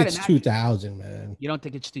don't think gotta it's imagine. 2,000, man. You don't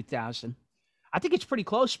think it's 2,000? I think it's pretty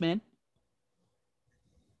close, man.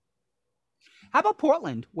 How about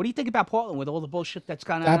Portland? What do you think about Portland with all the bullshit that's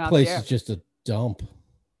gone on That out place there? is just a dump.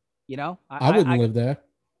 You know, I wouldn't live there.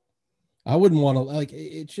 I wouldn't want to, like,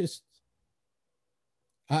 it's just,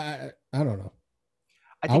 I don't know.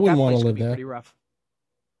 I think wouldn't that want place to could live be there. pretty rough.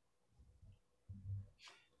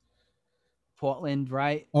 Portland,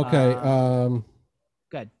 right? Okay.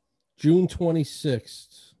 Good. June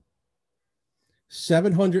 26th,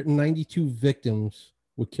 792 victims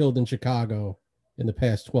were killed in Chicago in the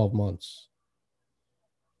past 12 months.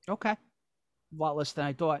 Okay. A lot less than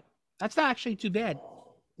I thought. That's not actually too bad.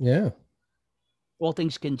 Yeah. All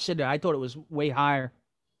things considered, I thought it was way higher.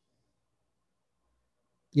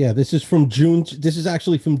 Yeah, this is from June. This is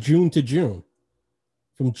actually from June to June.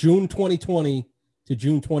 From June 2020 to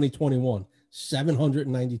June 2021.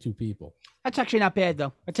 792 people. That's actually not bad,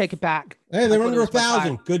 though. I take it back. Hey, they're under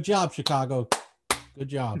 1,000. Good job, Chicago. Good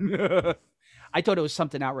job. I thought it was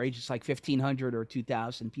something outrageous, like 1,500 or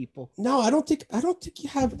 2,000 people. No, I don't think you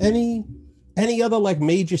have any other like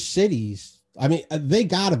major cities. I mean, they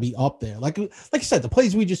got to be up there. Like I said, the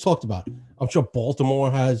places we just talked about. I'm sure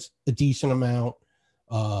Baltimore has a decent amount.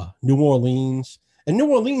 New Orleans. And New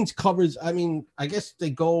Orleans covers, I mean, I guess they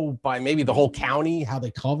go by maybe the whole county, how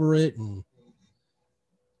they cover it. And,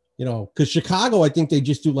 you know, because Chicago, I think they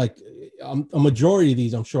just do like a majority of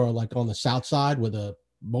these, I'm sure, are like on the south side where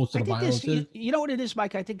most of the violence is. You know what it is,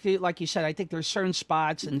 Mike? I think, like you said, I think there's certain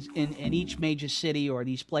spots in each major city or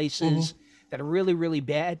these places that are really, really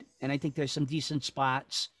bad. And I think there's some decent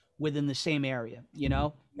spots within the same area, you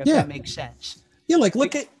know, if that makes sense. Yeah, like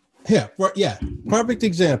look at here. Perfect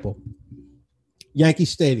example. Yankee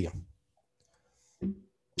Stadium.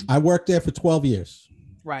 I worked there for 12 years.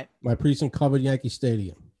 Right. My precinct covered Yankee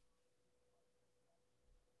Stadium.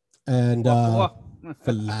 And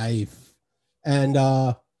for life. And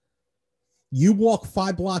you walk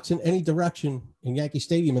 5 blocks in any direction in Yankee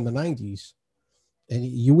Stadium in the 90s, and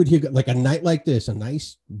you would hear, like a night like this, a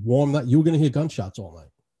nice warm night, you were going to hear gunshots all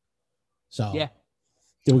night. So yeah,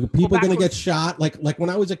 there were people going to get shot. Like when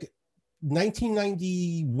I was like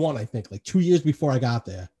 1991, I think, like 2 years before I got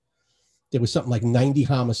there, there was something like 90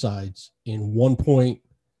 homicides in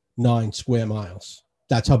 1.9 square miles.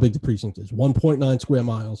 That's how big the precinct is. 1.9 square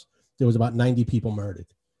miles. There was about 90 people murdered.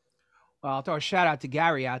 Well, I'll throw a shout out to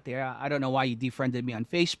Gary out there. I don't know why you defriended me on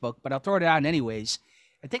Facebook, but I'll throw it out anyways.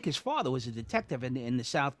 I think his father was a detective in the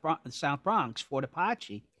South Bronx, Fort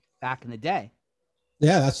Apache, back in the day.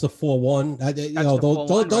 Yeah, that's the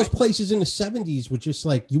 4-1. Those right? places in the 70s were just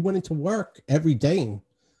like you went into work every day and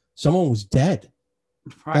someone was dead.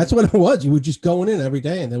 Right. That's what it was. You were just going in every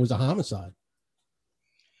day and there was a homicide.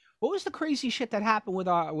 What was the crazy shit that happened with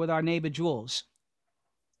our neighbor Jules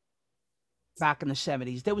back in the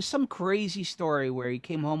 70s? There was some crazy story where he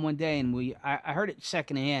came home one day and I heard it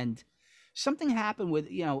secondhand. Something happened with,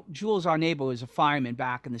 Jules, our neighbor, was a fireman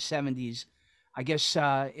back in the 70s, I guess,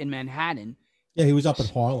 in Manhattan. Yeah, he was up in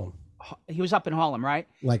Harlem. He was up in Harlem, right?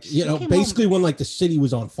 Like, basically when like the city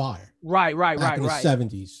was on fire. Right. Back in the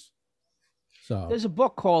 70s. So there's a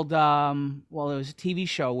book called, it was a TV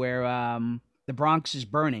show where the Bronx is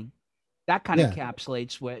burning. That kind of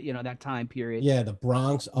encapsulates what, that time period. Yeah, the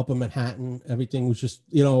Bronx, Upper Manhattan, everything was just,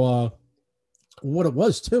 what it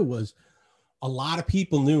was too was a lot of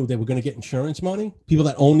people knew they were going to get insurance money. People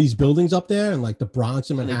that own these buildings up there and like the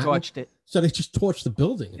Bronx and Manhattan. They torched it. So they just torched the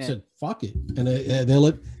building and said, fuck it. And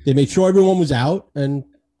they made sure everyone was out and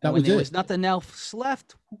that was it. When there was nothing else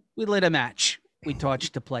left, we lit a match. We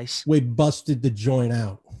torched the place. We busted the joint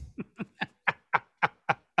out.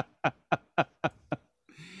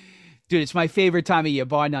 Dude, it's my favorite time of year,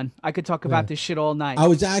 bar none. I could talk about this shit all night. I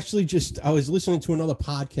was listening to another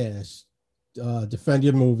podcast, Defend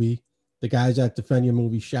Your Movie. The guys at Defend Your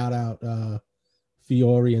Movie, shout out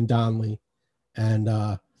Fiore and Donnelly.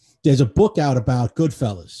 And there's a book out about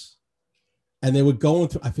Goodfellas. And they were going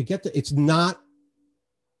through, I forget it's not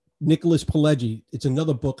Nicholas Pileggi. It's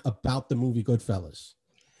another book about the movie Goodfellas,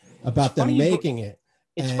 about them making it.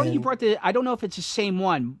 It's funny you brought I don't know if it's the same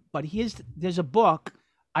one, but there's a book.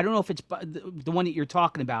 I don't know if it's the one that you're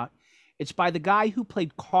talking about. It's by the guy who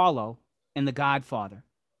played Carlo in The Godfather.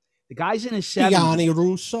 The guy's in his 70s. Gianni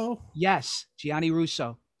Russo? Yes, Gianni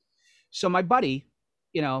Russo. So my buddy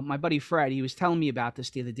Fred, he was telling me about this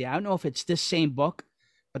the other day. I don't know if it's this same book,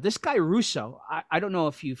 but this guy Russo, I don't know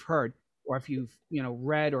if you've heard or if you've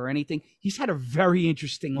read or anything. He's had a very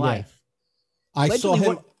interesting life. I saw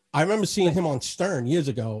him. I remember seeing him on Stern years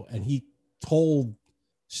ago, and he told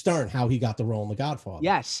Stern how he got the role in The Godfather.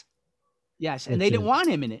 Yes, and they didn't want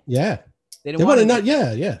him in it. Yeah, they didn't want him.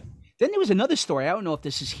 Yeah. Then there was another story. I don't know if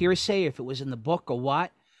this is hearsay, if it was in the book or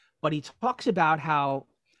what, but he talks about how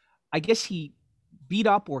I guess he beat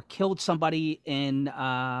up or killed somebody in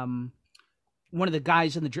one of the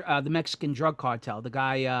guys in the Mexican drug cartel. The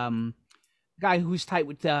guy who's tight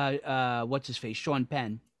with what's his face, Sean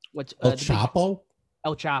Penn. What's El Chapo?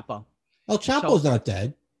 El Chapo. El Chapo's not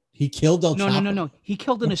dead. He killed El Chapo. No. He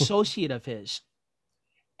killed an associate of his,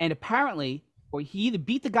 and apparently, or he either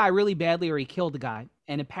beat the guy really badly or he killed the guy.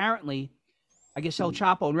 And apparently, I guess El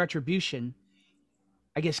Chapo, in retribution,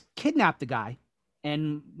 I guess kidnapped the guy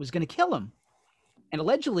and was going to kill him. And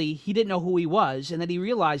allegedly, he didn't know who he was, and then he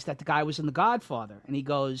realized that the guy was in The Godfather. And he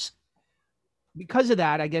goes, because of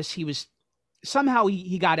that, I guess he was somehow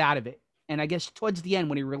he got out of it. And I guess towards the end,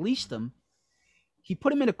 when he released him, he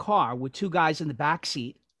put him in a car with two guys in the back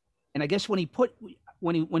seat. And I guess when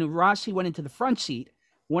Rossi went into the front seat,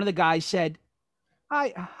 one of the guys said,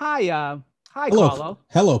 "Hi, Carlo."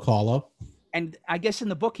 Hello, Carlo. And I guess in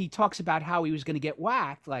the book he talks about how he was going to get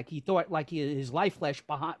whacked. Like he thought, like his life flashed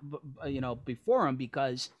behind, before him,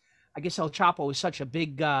 because I guess El Chapo was such a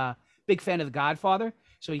big fan of The Godfather.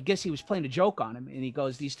 So I guess he was playing a joke on him. And he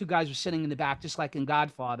goes, these two guys were sitting in the back, just like in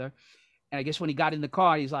Godfather. And I guess when he got in the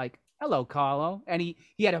car, he's like, "Hello, Carlo." And he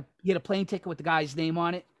had a plane ticket with the guy's name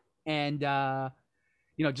on it. And,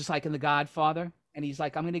 just like in The Godfather. And he's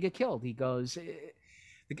like, "I'm going to get killed." He goes,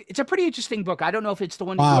 it's a pretty interesting book. I don't know if it's the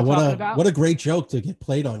one you're talking about. What a great joke to get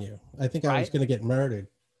played on you. I think I was going to get murdered.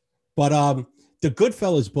 But the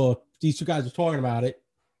Goodfellas book, these two guys were talking about it.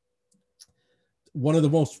 One of the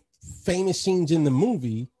most famous scenes in the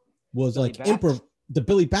movie was the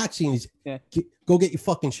Billy Bat scene is go get your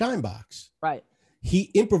fucking shine box. Right.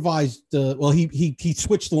 He improvised he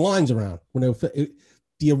switched the lines around.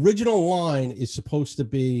 The original line is supposed to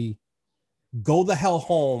be, "Go the hell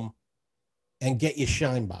home and get your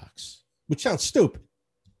shine box," which sounds stupid.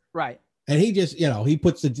 Right. And he just, he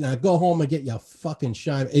puts the "go home and get your fucking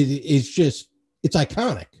shine." It's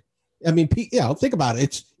iconic. I mean, think about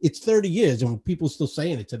it. It's 30 years and people are still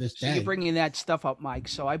saying it to this day. So you're bringing that stuff up, Mike.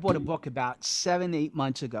 So I bought a book about 7-8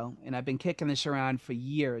 months ago, and I've been kicking this around for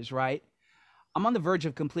years, right? I'm on the verge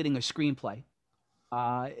of completing a screenplay.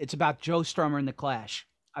 It's about Joe Strummer and the Clash.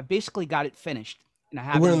 I basically got it finished. And I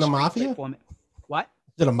have We're in the Mafia? What?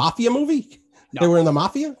 Is it a Mafia movie? No. They were in the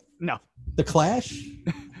Mafia? No. The Clash?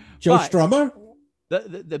 Joe Strummer?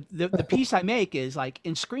 The piece I make is like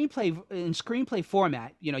in screenplay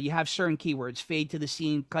format. You have certain keywords: fade to the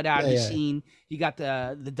scene, cut out of the scene. You got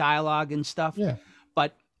the dialogue and stuff. Yeah.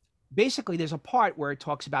 But basically, there's a part where it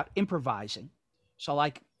talks about improvising. So,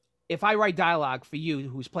 like, if I write dialogue for you,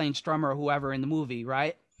 who's playing Strummer or whoever in the movie,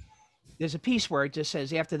 right? There's a piece where it just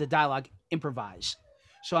says after the dialogue, improvise.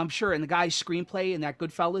 So I'm sure in the guy's screenplay in that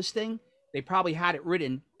Goodfellas thing, they probably had it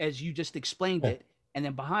written as you just explained it, and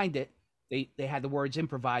then behind it, they had the words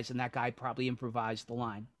improvise, and that guy probably improvised the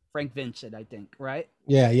line. Frank Vincent, I think, right?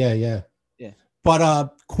 Yeah.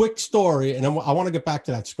 But quick story, and I want to get back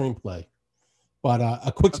to that screenplay. But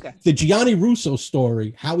the Gianni Russo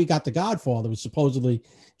story, how he got The Godfather, was supposedly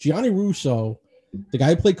Gianni Russo, the guy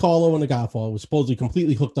who played Carlo in The Godfather, was supposedly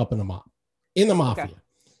completely hooked up in the mafia. Okay.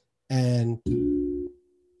 And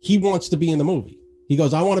he wants to be in the movie. He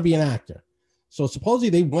goes, "I want to be an actor." So supposedly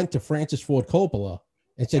they went to Francis Ford Coppola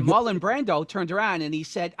and said, Marlon Brando turned around and he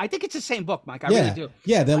said, I think it's the same book, Mike. I really do.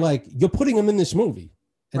 Yeah, they're like, "You're putting him in this movie."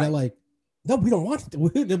 And they're like, "No, we don't want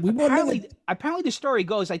it. Apparently the story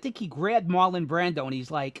goes, I think he grabbed Marlon Brando and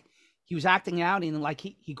he's like, he was acting out and like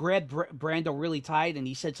he grabbed Brando really tight and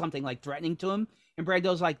he said something like threatening to him. And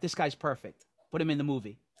Brando's like, "This guy's perfect. Put him in the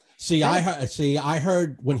movie." I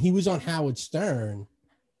heard when he was on Howard Stern,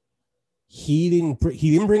 he didn't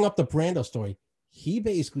bring up the Brando story. He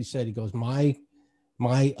basically said, he goes, my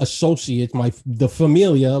associates, the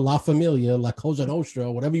familia, La Familia, La Cosa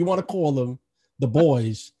Nostra, whatever you want to call them, the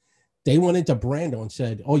boys, they went into Brando and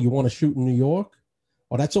said, "Oh, you want to shoot in New York?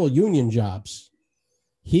 Oh, that's all union jobs.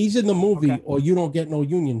 He's in the movie, or you don't get no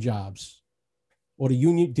union jobs, or the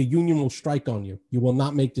union will strike on you. You will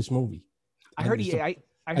not make this movie."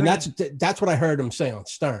 That's what I heard him say on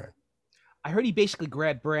Stern. I heard he basically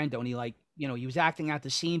grabbed Brando and he was acting out the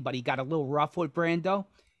scene, but he got a little rough with Brando.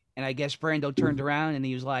 And I guess Brando turned around and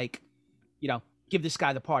he was like, "Give this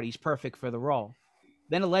guy the part. He's perfect for the role."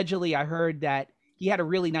 Then allegedly I heard that he had a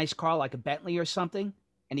really nice car, like a Bentley or something.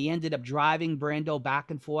 And he ended up driving Brando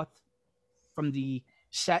back and forth from the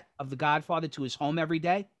set of The Godfather to his home every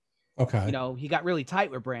day. Okay. He got really tight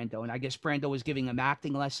with Brando, and I guess Brando was giving him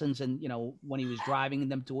acting lessons, and when he was driving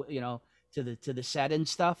them to to the set and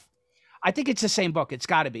stuff. I think it's the same book. It's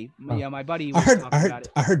got to be. My buddy was talking about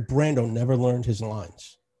it. I heard Brando never learned his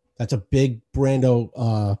lines. That's a big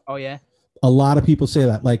Brando. Oh yeah. A lot of people say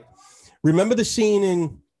that. Like, remember the scene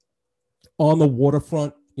in On the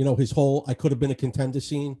Waterfront? You know, his whole "I could have been a contender"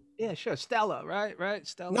 scene. Yeah, sure. Stella, right? Right.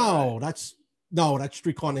 Stella. No, Right. that's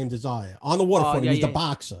Streetcar Named Desire. On the Oh Waterfront, yeah, he was the yeah.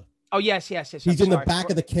 boxer. Oh yes. I'm He's in the sorry. back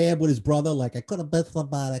of the cab with his brother. Like, I could have been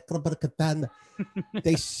somebody. I could have been a contender.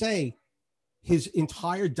 They say his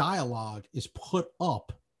entire dialogue is put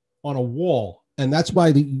up on a wall, and that's why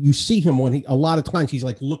you see him when a lot of times he's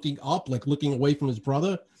like looking up, like looking away from his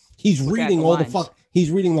brother. He's reading all the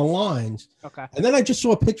he's reading the lines. Okay. And then I just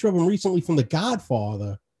saw a picture of him recently from The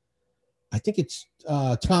Godfather. I think it's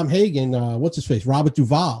Tom Hagen. What's his face? Robert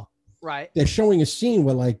Duvall. Right. They're showing a scene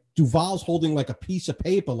where like Duvall's holding like a piece of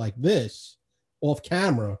paper like this off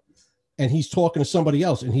camera, and he's talking to somebody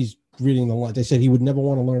else, and he's reading the lines. They said he would never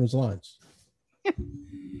want to learn his lines.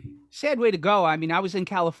 Sad way to go. I mean, I was in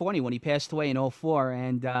California when he passed away in 2004,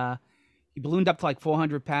 and he ballooned up to like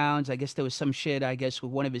 400 pounds. I guess there was some shit, I guess,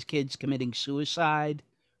 with one of his kids committing suicide,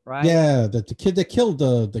 right? Yeah, the kid that killed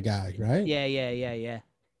the guy, right? Yeah.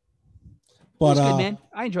 But it was good, man.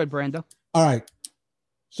 I enjoyed Brando. All right.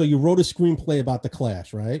 So you wrote a screenplay about the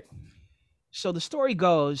Clash, right? So the story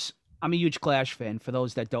goes, I'm a huge Clash fan. For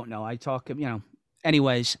those that don't know, I talk,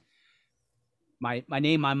 anyways. My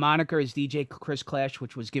moniker is DJ Chris Clash,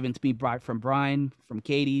 which was given to me from Brian from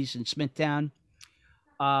Katie's in Smithtown.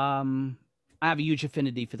 I have a huge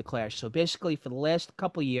affinity for the Clash. So basically, for the last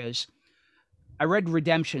couple of years, I read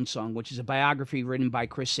Redemption Song, which is a biography written by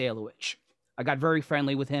Chris Salewicz. I got very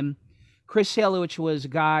friendly with him. Chris Salewicz was a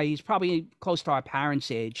guy, he's probably close to our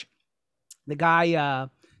parents' age. The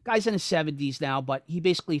guy's in his 70s now, but he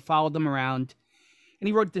basically followed them around. And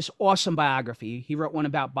he wrote this awesome biography. He wrote one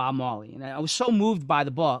about Bob Marley. And I was so moved by the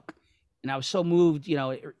book. And I was so moved,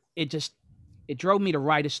 it drove me to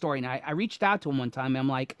write a story. And I reached out to him one time. And I'm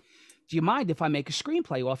like, do you mind if I make a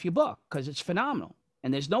screenplay off your book? Because it's phenomenal.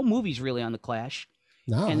 And there's no movies really on The Clash.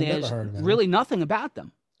 No, and I there's never heard of it. really nothing about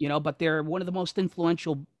them, but they're one of the most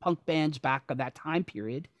influential punk bands back of that time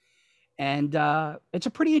period. And it's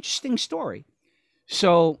a pretty interesting story.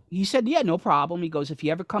 So he said, yeah, no problem. He goes, if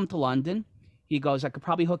you ever come to London, he goes, I could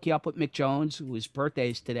probably hook you up with Mick Jones, whose birthday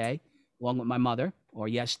is today, along with my mother, or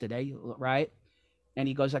yesterday, right? And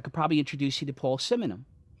he goes, I could probably introduce you to Paul Simonon.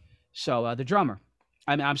 So the drummer.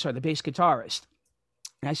 I'm sorry, the bass guitarist.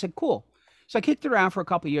 And I said, cool. So I kicked it around for a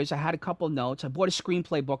couple of years. I had a couple of notes. I bought a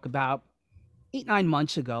screenplay book about 8-9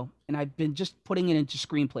 months ago, and I've been just putting it into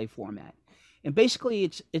screenplay format. And basically,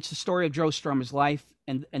 it's the story of Joe Strummer's life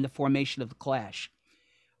and the formation of the Clash.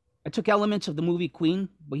 I took elements of the movie Queen,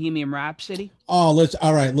 Bohemian Rhapsody. Oh, listen.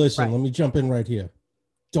 Right. Let me jump in right here.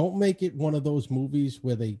 Don't make it one of those movies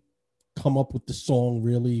where they come up with the song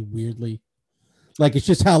really weirdly. Like, it's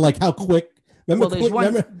just how quick. Remember,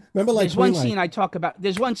 there's one scene I talk about.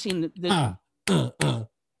 There's one scene. Yeah,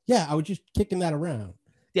 I was just kicking that around.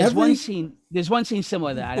 There's one scene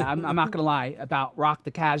similar to that. I'm not gonna lie, about Rock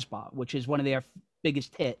the Casbah, which is one of their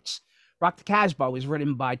biggest hits. Rock the Casbah was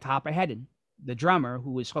written by Topper Headon, the drummer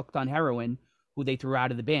who was hooked on heroin, who they threw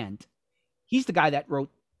out of the band. He's the guy that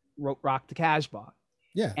wrote Rock the Casbah.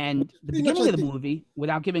 Yeah. And the beginning of the movie,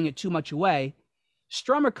 without giving it too much away,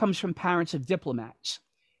 Strummer comes from parents of diplomats.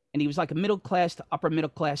 And he was like a middle class to upper middle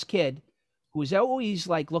class kid who was always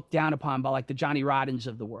like looked down upon by like the Johnny Roddens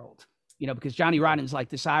of the world. Because Johnny Rodden's like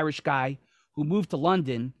this Irish guy who moved to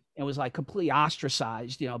London and was like completely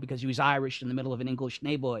ostracized, because he was Irish in the middle of an English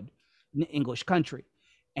neighborhood, English country.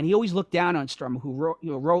 And he always looked down on Strummer, who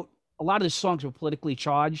wrote a lot of his songs were politically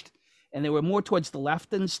charged, and they were more towards the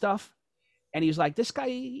left and stuff. And he was like, this guy,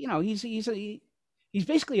 he's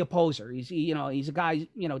basically a poser. He's a guy,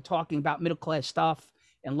 talking about middle class stuff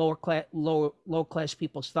and low class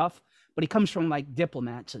people stuff, but he comes from like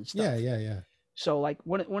diplomats and stuff. Yeah. So like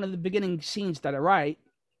one of the beginning scenes that I write,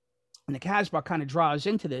 and the Casbah kind of draws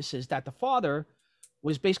into this, is that the father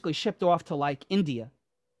was basically shipped off to like India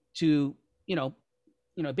to,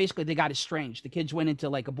 basically they got estranged. The kids went into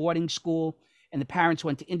like a boarding school, and the parents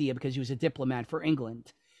went to India because he was a diplomat for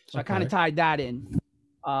England. So I kind of tied that in.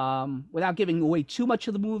 Without giving away too much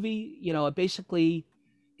of the movie, it basically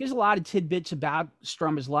gives a lot of tidbits about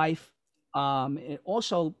Strummer's life. And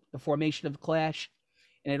also the formation of the Clash,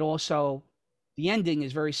 and it also, the ending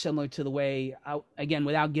is very similar to the way, again,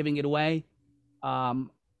 without giving it away, I'll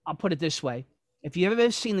put it this way. If you've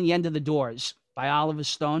ever seen The End of the Doors by Oliver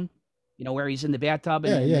Stone, where he's in the bathtub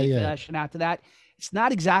and they fashion after that, it's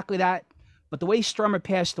not exactly that, but the way Strummer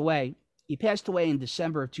passed away, he passed away in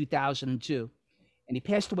December of 2002, and he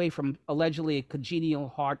passed away from allegedly a congenital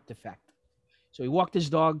heart defect. So he walked his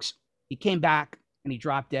dogs, he came back, and he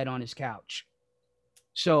dropped dead on his couch.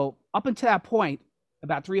 So up until that point,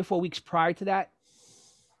 about 3 or 4 weeks prior to that,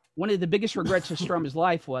 one of the biggest regrets of Strummer's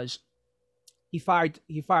life was he fired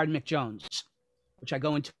Mick Jones, which I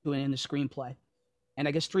go into in the screenplay. And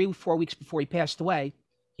I guess 3 or 4 weeks before he passed away,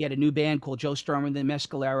 he had a new band called Joe Strummer and the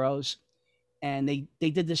Mescaleros, and they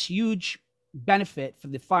did this huge benefit for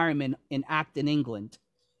the firemen in Acton, England.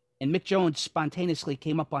 And Mick Jones spontaneously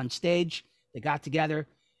came up on stage. They got together,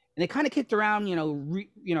 and they kind of kicked around,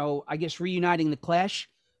 I guess reuniting the Clash.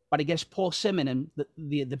 But I guess Paul Simon and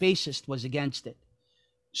the bassist was against it.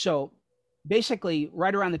 So basically,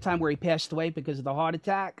 right around the time where he passed away because of the heart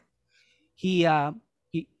attack, he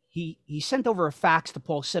sent over a fax to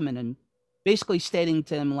Paul Simon and basically stating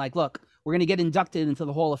to him, like, look, we're going to get inducted into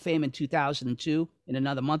the Hall of Fame in 2002 in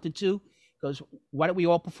another month or two. He goes, why don't we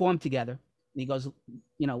all perform together? And he goes,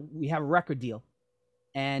 we have a record deal.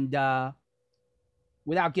 And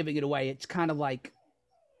without giving it away, it's kind of like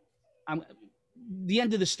the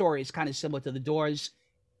end of the story is kind of similar to The Doors,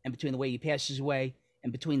 and between the way he passes away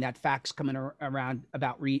and between that fax coming around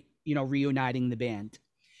about reuniting the band.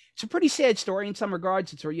 It's a pretty sad story in some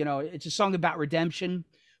regards. It's a song about redemption,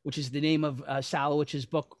 which is the name of Salowich's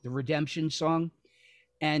book, The Redemption Song.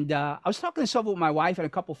 And I was talking this over with my wife and a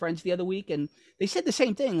couple friends the other week, and they said the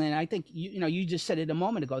same thing. And I think you just said it a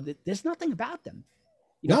moment ago that there's nothing about them.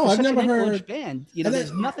 No, I've never heard. Band,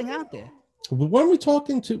 there's nothing out there. When we talked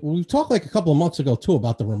like a couple of months ago too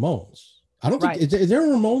about the Ramones. I don't think is there a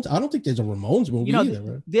Ramones? I don't think there's a Ramones movie either.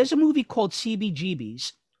 Right? There's a movie called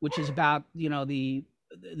CBGB's, which is about the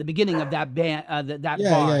beginning of that band, that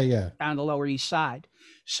bar down the Lower East Side.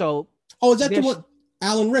 So, is that the one?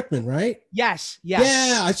 Alan Rickman, right? Yes.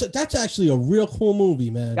 Yeah, I said that's actually a real cool movie,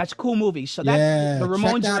 man. That's a cool movie. So that the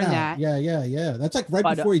Ramones are in that. Yeah. That's like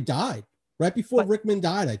before he died. Right before Rickman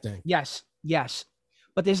died, I think. Yes.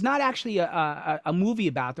 But there's not actually a movie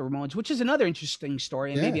about the Ramones, which is another interesting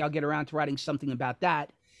story, and maybe I'll get around to writing something about that.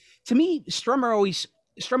 To me,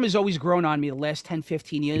 Strummer's always grown on me the last 10,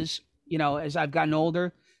 15 years, as I've gotten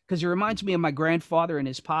older, because it reminds me of my grandfather and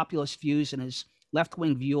his populist views and his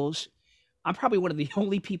left-wing views. I'm probably one of the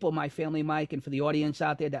only people in my family, Mike, and for the audience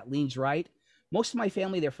out there that leans right. Most of my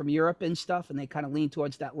family, they're from Europe and stuff, and they kind of lean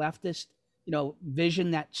towards that leftist,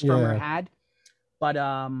 vision that Strummer had. But,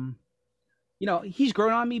 he's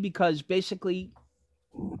grown on me because basically,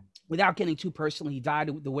 without getting too personal, he died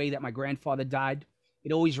the way that my grandfather died.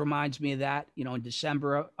 It always reminds me of that, in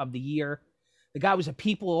December of the year. The guy was a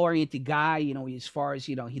people-oriented guy, as far as,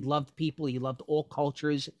 he loved people. He loved all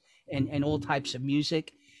cultures and all types of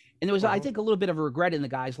music. And there was, I think, a little bit of a regret in the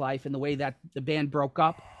guy's life in the way that the band broke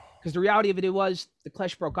up. Because the reality of it was the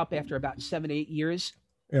Clash broke up after about 7, 8 years.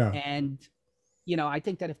 Yeah. And, I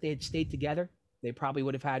think that if they had stayed together, they probably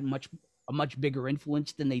would have had a much bigger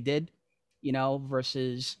influence than they did,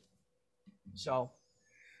 versus. So,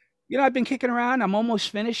 I've been kicking around. I'm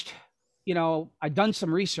almost finished. I've done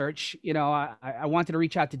some research. I wanted to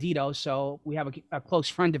reach out to Dito. So we have a close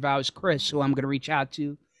friend of ours, Chris, who I'm going to reach out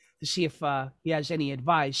to see if he has any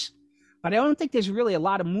advice. But I don't think there's really a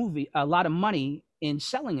lot of money in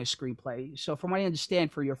selling a screenplay. So from what I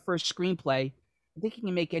understand, for your first screenplay, I think you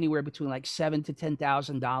can make anywhere between like $7,000 to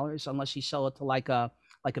 $10,000, unless you sell it to like a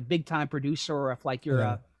big time producer, or if like you're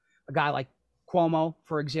a guy like Cuomo,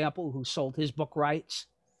 for example, who sold his book rights.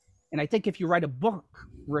 And I think if you write a book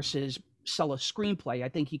versus sell a screenplay, I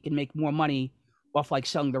think you can make more money off like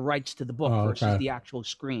selling the rights to the book versus the actual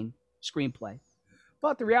screenplay.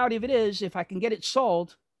 But the reality of it is, if I can get it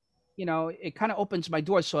sold, it kind of opens my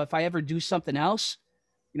doors. So if I ever do something else,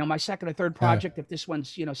 my second or third project, if this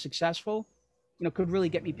one's, successful, could really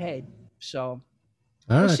get me paid. So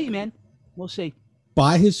we'll see, man. We'll see.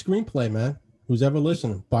 Buy his screenplay, man. Who's ever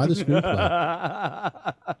listening? Buy the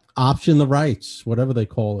screenplay. Option the rights, whatever they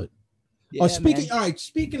call it. Yeah,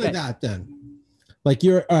 speaking of that, then, like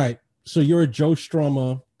all right. So you're a Joe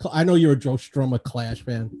Strummer. I know you're a Joe Strummer Clash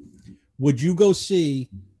fan. Would you go see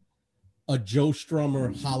a Joe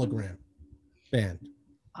Strummer hologram band?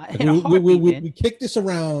 We kicked this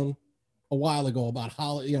around a while ago about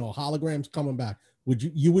holograms coming back.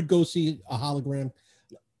 You would go see a hologram?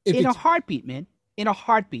 In a heartbeat, man. In a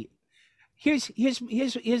heartbeat. Here's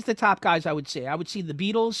the top guys I would say. I would see the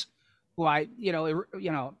Beatles, who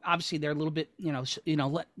obviously they're a little bit,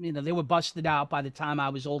 they were busted out by the time I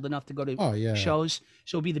was old enough to go to shows.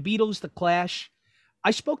 So it'd be the Beatles, the Clash. I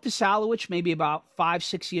spoke to Salowich maybe about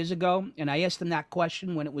 5-6 years ago, and I asked him that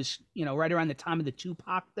question when it was, right around the time of the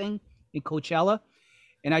Tupac thing in Coachella.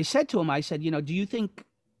 And I said to him, do you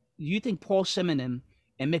think Paul Simon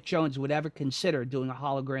and Mick Jones would ever consider doing a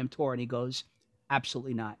hologram tour? And he goes,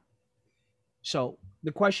 absolutely not. So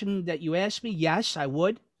the question that you asked me, yes, I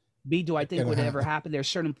would. B, do I think gonna would ever happen. happen? There's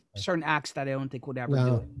certain acts that I don't think would ever No.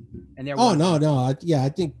 do it. And they're Oh one of no, them. no. I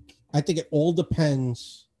think it all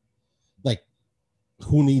depends. Like,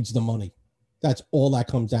 who needs the money? That's all that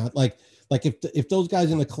comes down. Like if those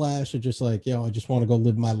guys in the Clash are just like, I just want to go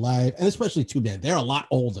live my life, and especially two men, they're a lot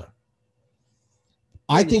older.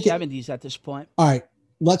 I In the think 70s at this point. All right,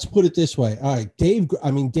 let's put it this way. All right, Dave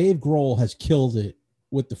Grohl has killed it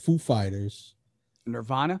with the Foo Fighters.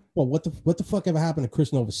 Nirvana. Well, what the fuck ever happened to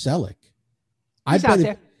Chris Novoselic? He's out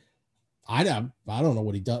there. I don't know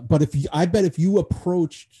what he does, but I bet if you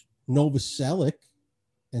approached Novoselic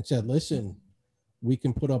and said, "Listen, we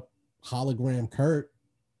can put up hologram Kurt,"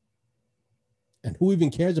 and who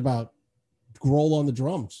even cares about Grohl on the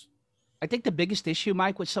drums? I think the biggest issue,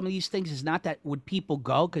 Mike, with some of these things is not that would people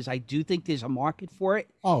go, because I do think there's a market for it.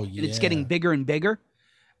 Oh yeah, and it's getting bigger and bigger.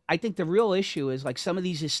 I think the real issue is like some of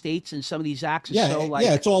these estates and some of these acts are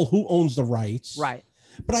it's all who owns the rights, right?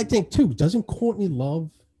 But I think too, doesn't Courtney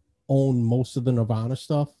Love own most of the Nirvana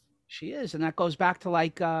stuff? She is, and that goes back to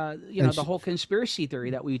like the whole conspiracy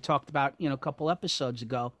theory that we talked about a couple episodes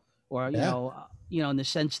ago, or in the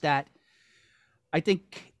sense that I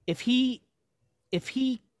think if he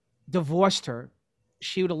divorced her,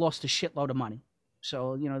 she would have lost a shitload of money.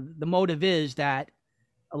 So the motive is that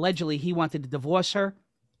allegedly he wanted to divorce her,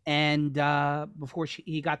 and before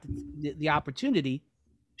he got the opportunity,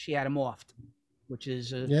 she had him offed, which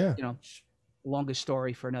is a longest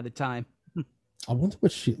story for another time. I wonder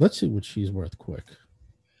let's see what she's worth quick.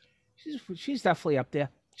 She's definitely up there.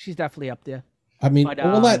 She's definitely up there. I mean,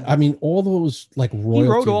 all those like royalty. He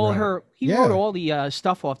wrote all wrote all the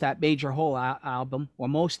stuff off that Major Hole album, or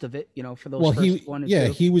most of it, for those first one or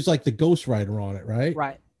two. He was like the ghostwriter on it, right?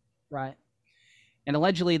 Right. And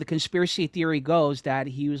allegedly, the conspiracy theory goes that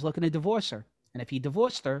he was looking to divorce her, and if he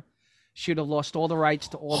divorced her, she'd have lost all the rights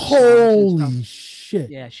to all the songs. Holy shit!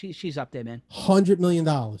 Yeah, she's up there, man. $100 million.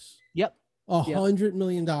 Yep. $100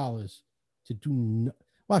 million to do.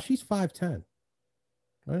 Wow, she's 5'10".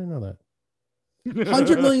 I didn't know that.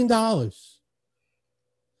 $100 million.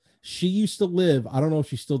 She used to live, I don't know if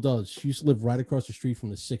she still does, she used to live right across the street from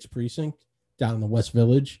the 6th precinct down in the West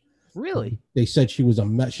Village. Really? They said she was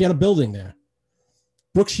she had a building there.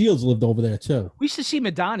 Brooke Shields lived over there too. We used to see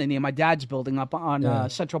Madonna near my dad's building up on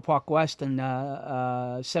Central Park West and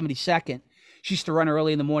 72nd. She used to run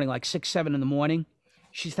early in the morning, like 6, 7 in the morning.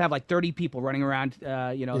 She used to have like 30 people running around,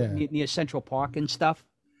 near Central Park and stuff.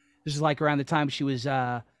 This is like around the time she was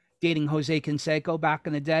dating Jose Canseco back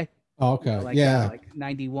in the day. Oh, okay. Like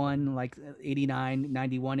 91, like 89,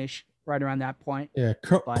 91-ish, right around that point. Yeah.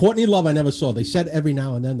 Courtney Love, I never saw. They said every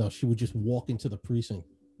now and then, though, she would just walk into the precinct,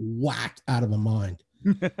 whacked out of her mind.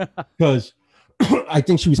 Because I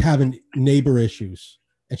think she was having neighbor issues.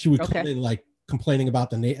 And she would come in, like, complaining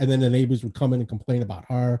about and then the neighbors would come in and complain about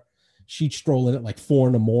her. She'd stroll in at like 4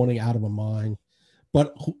 in the morning, out of her mind.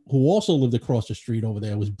 But who also lived across the street over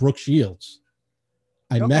there was Brooke Shields.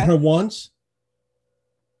 I met her once.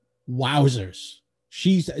 Wowzers.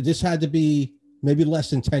 This had to be maybe less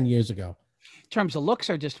than 10 years ago. In terms of looks,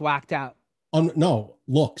 are just whacked out. No,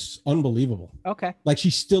 looks unbelievable. Okay. Like she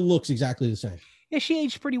still looks exactly the same. Yeah, she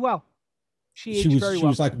aged pretty well. She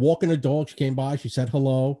was like walking her dog. She came by, she said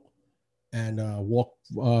hello, and walked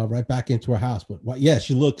right back into her house. But yeah,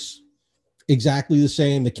 she looks exactly the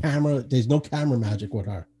same. The camera, there's no camera magic with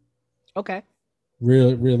her. Okay.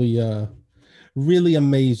 Really, really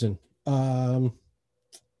amazing.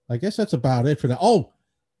 I guess that's about it for now. Oh,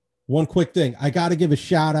 one quick thing. I got to give a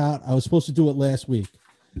shout out. I was supposed to do it last week.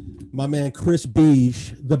 My man, Chris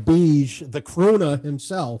Beige, the crooner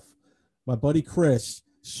himself, my buddy Chris,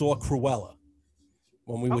 saw Cruella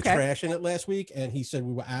when we were trashing it last week. And he said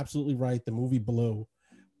we were absolutely right. The movie blew.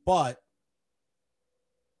 But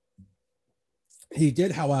he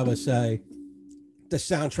did, however, say the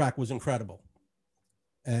soundtrack was incredible.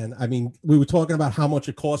 And I mean, we were talking about how much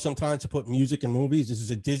it costs sometimes to put music in movies. This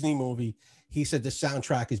is a Disney movie. He said the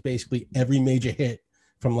soundtrack is basically every major hit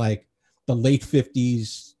from like the late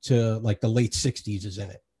 50s to like the late 60s is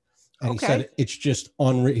in it. And he said it's just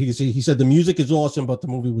unreal. He said the music is awesome, but the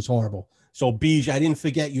movie was horrible. So Beige, I didn't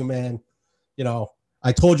forget you, man.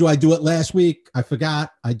 I told you I'd do it last week. I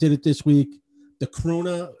forgot. I did it this week. The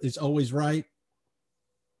crooner is always right.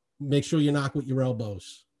 Make sure you knock with your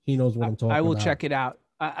elbows. He knows what I'm talking about. I will check it out.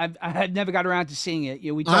 I had never got around to seeing it.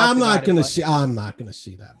 I'm not gonna see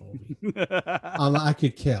that movie. I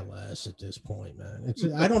could care less at this point, man.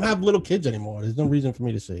 I don't have little kids anymore. There's no reason for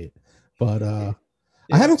me to see it. But I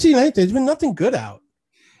haven't seen anything. There's been nothing good out.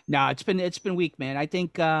 No, it's been weak, man. I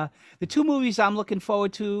think the two movies I'm looking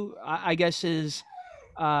forward to, I guess, is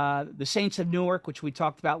The Saints of Newark, which we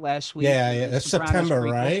talked about last week. Yeah. That's September,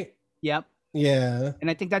 right? Yep. Yeah. And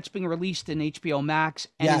I think that's being released in HBO Max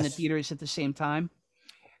and in the theaters at the same time.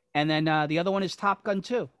 And then the other one is Top Gun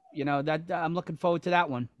 2. You know, that I'm looking forward to that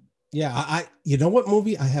one. Yeah. You know what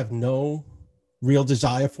movie I have no real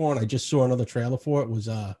desire for, and I just saw another trailer for it, was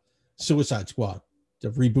Suicide Squad, the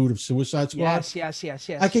reboot of Suicide Squad. Yes.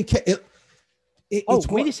 I can.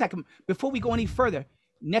 Wait a second. Before we go any further,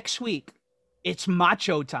 next week, it's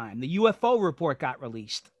Macho time. The UFO report got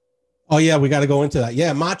released. Oh, yeah. We got to go into that.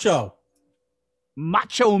 Yeah. Macho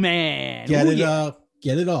Man. Get it up.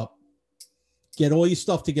 Get all your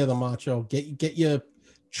stuff together, Macho. Get your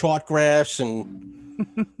chart graphs and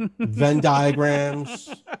Venn diagrams.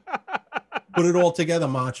 Put it all together,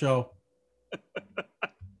 Macho.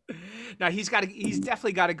 Now he's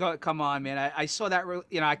definitely got to come on, man. I saw that.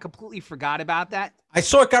 I completely forgot about that. I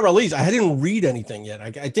saw it got released. I didn't read anything yet.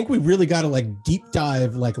 I think we really got to like deep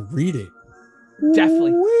dive, like read it.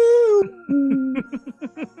 Definitely.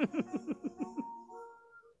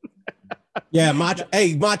 Yeah, Macho.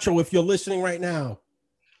 Hey, Macho, if you're listening right now,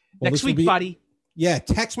 next week, buddy. Yeah,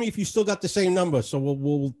 text me if you still got the same number, so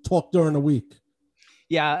we'll talk during the week.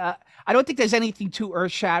 Yeah, I don't think there's anything too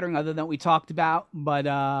earth-shattering other than what we talked about, but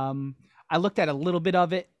I looked at a little bit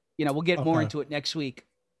of it. We'll get more into it next week.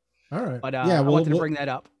 All right. But I wanted to bring that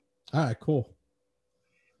up. All right, cool.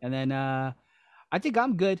 And then I think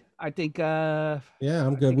I'm good. I think yeah,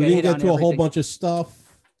 I'm good. We didn't get to a whole bunch of stuff.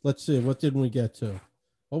 Let's see, what didn't we get to?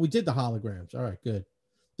 Well, we did the holograms. All right, good.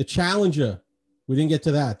 The Challenger, we didn't get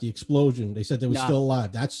to that. The explosion. They said they were still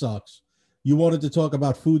alive. That sucks. You wanted to talk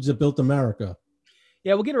about foods that built America.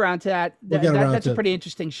 Yeah, we'll get around to that. That's a pretty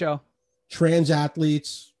interesting show. Trans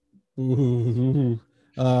athletes. The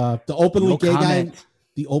openly gay guy.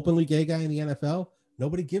 The openly gay guy in the NFL.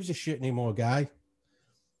 Nobody gives a shit anymore, guy.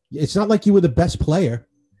 It's not like you were the best player.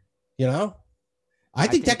 I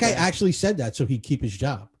think that guy actually said that so he'd keep his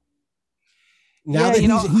job. Now that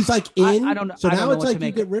he's like in, I don't know. So now it's like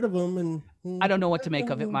you get rid of him, and I don't know what to make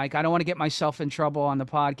of it, Mike. I don't want to get myself in trouble on the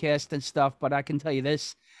podcast and stuff, but I can tell you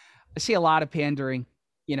this: I see a lot of pandering,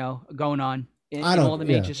 going on in all the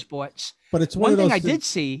major sports. But it's one thing I did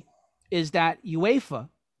see is that UEFA,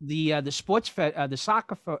 the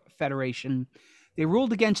soccer federation, they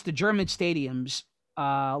ruled against the German stadiums,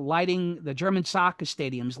 lighting the German soccer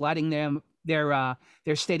stadiums, lighting their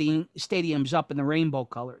stadiums up in the rainbow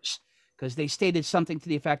colors. Because they stated something to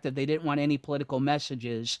the effect that they didn't want any political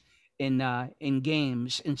messages in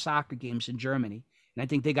soccer games in Germany, and I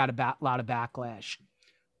think they got a lot of backlash.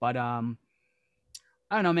 But I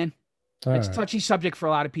don't know, man. It's a touchy subject for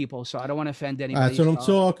a lot of people, so I don't want to offend anybody. That's what I'm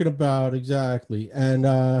talking about, exactly.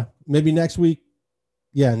 And maybe next week,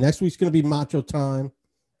 next week's going to be Macho time,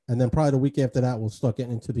 and then probably the week after that, we'll start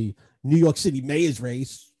getting into the New York City mayor's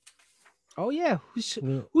race. Oh yeah, who's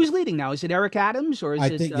leading now? Is it Eric Adams or is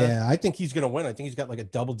it? I think he's gonna win. I think he's got like a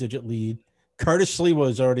double-digit lead. Curtis Sliwa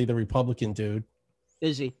is already the Republican dude.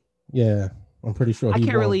 Is he? Yeah, I'm pretty sure. I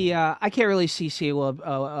can't really see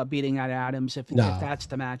Sliwa beating out Adams if that's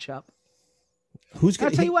the matchup. I'll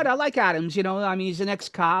tell you what, I like Adams. He's an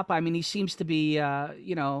ex-cop. He seems to be, of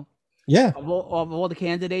all the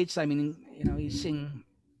candidates. He's seeing,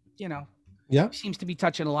 he seems to be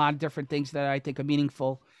touching a lot of different things that I think are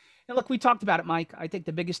meaningful. And look, we talked about it, Mike. I think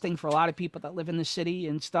the biggest thing for a lot of people that live in the city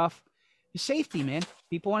and stuff is safety, man.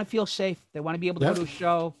 People want to feel safe. They want to be able to go to a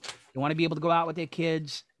show. They want to be able to go out with their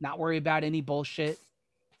kids, not worry about any bullshit.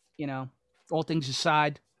 All things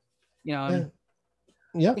aside, I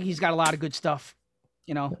think he's got a lot of good stuff.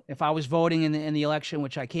 If I was voting in the election,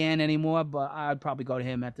 which I can't anymore, but I'd probably go to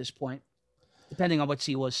him at this point, depending on what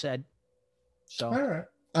Sliwa said. So, all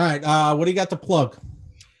right. What do you got to plug?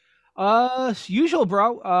 Usual,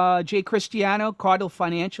 bro. Jay Cristiano, Cardinal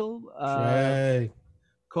Financial.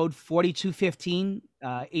 Code 4215,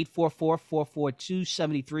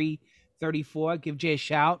 844-442-7334. Give Jay a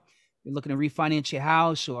shout. You're looking to refinance your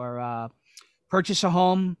house or purchase a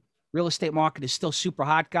home. Real estate market is still super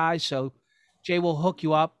hot, guys. So Jay will hook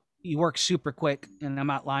you up. He works super quick, and I'm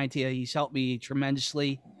not lying to you. He's helped me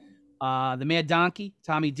tremendously. The Mad Donkey,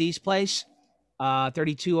 Tommy D's place.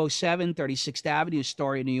 3207 36th Avenue,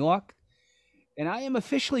 Astoria, New York. And I am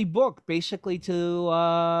officially booked basically to,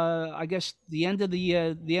 I guess, the end of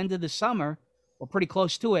the summer, or pretty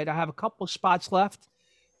close to it. I have a couple spots left.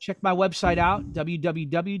 Check my website out,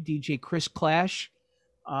 www.djchrisclash.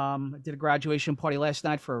 I did a graduation party last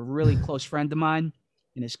night for a really close friend of mine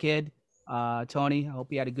and his kid, Tony. I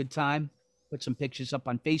hope you had a good time. Put some pictures up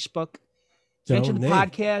on Facebook. Mention the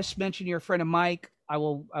podcast. Mention you're a friend of Mike. I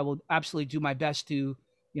will absolutely do my best to,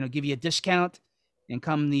 give you a discount. And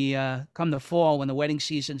come the fall when the wedding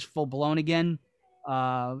season's full blown again,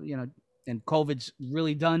 and COVID's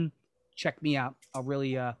really done, check me out. I'll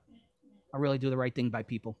really do the right thing by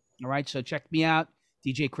people. All right, so check me out,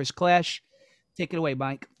 DJ Chris Clash. Take it away,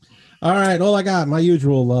 Mike. All right, all I got, my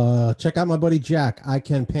usual. Check out my buddy Jack. I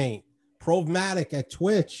Can Paint. Provmatic at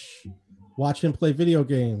Twitch. Watch him play video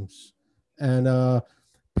games. And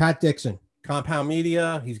Pat Dixon, Compound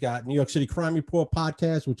Media. He's got New York City Crime Report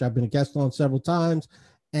podcast, which I've been a guest on several times.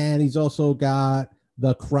 And he's also got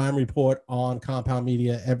the Crime Report on Compound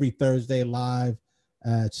Media every Thursday live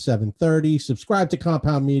at 7:30. Subscribe to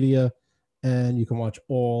Compound Media, and you can watch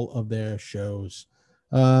all of their shows.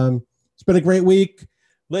 It's been a great week.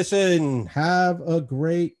 Listen, have a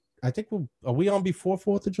great, are we on before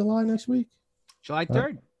 4th of July next week? July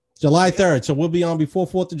 3rd. July 3rd. So we'll be on before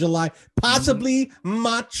 4th of July, possibly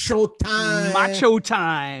Macho Time. Macho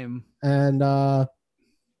Time. And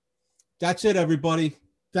that's it, everybody.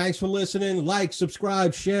 Thanks for listening. Like,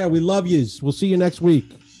 subscribe, share. We love yous. We'll see you next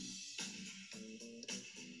week.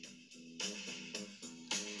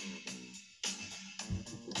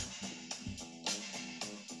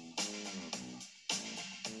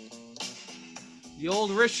 The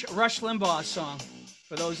old Rush Limbaugh song,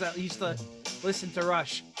 for those that used to listen to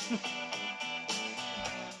Rush.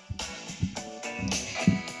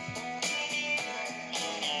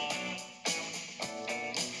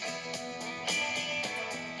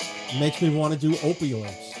 Makes me want to do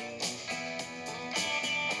opioids.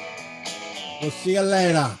 We'll see you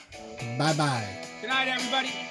later. Bye-bye. Good night, everybody.